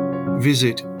work,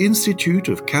 visit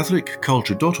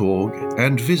instituteofcatholicculture.org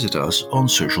and visit us on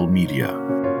social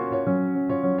media.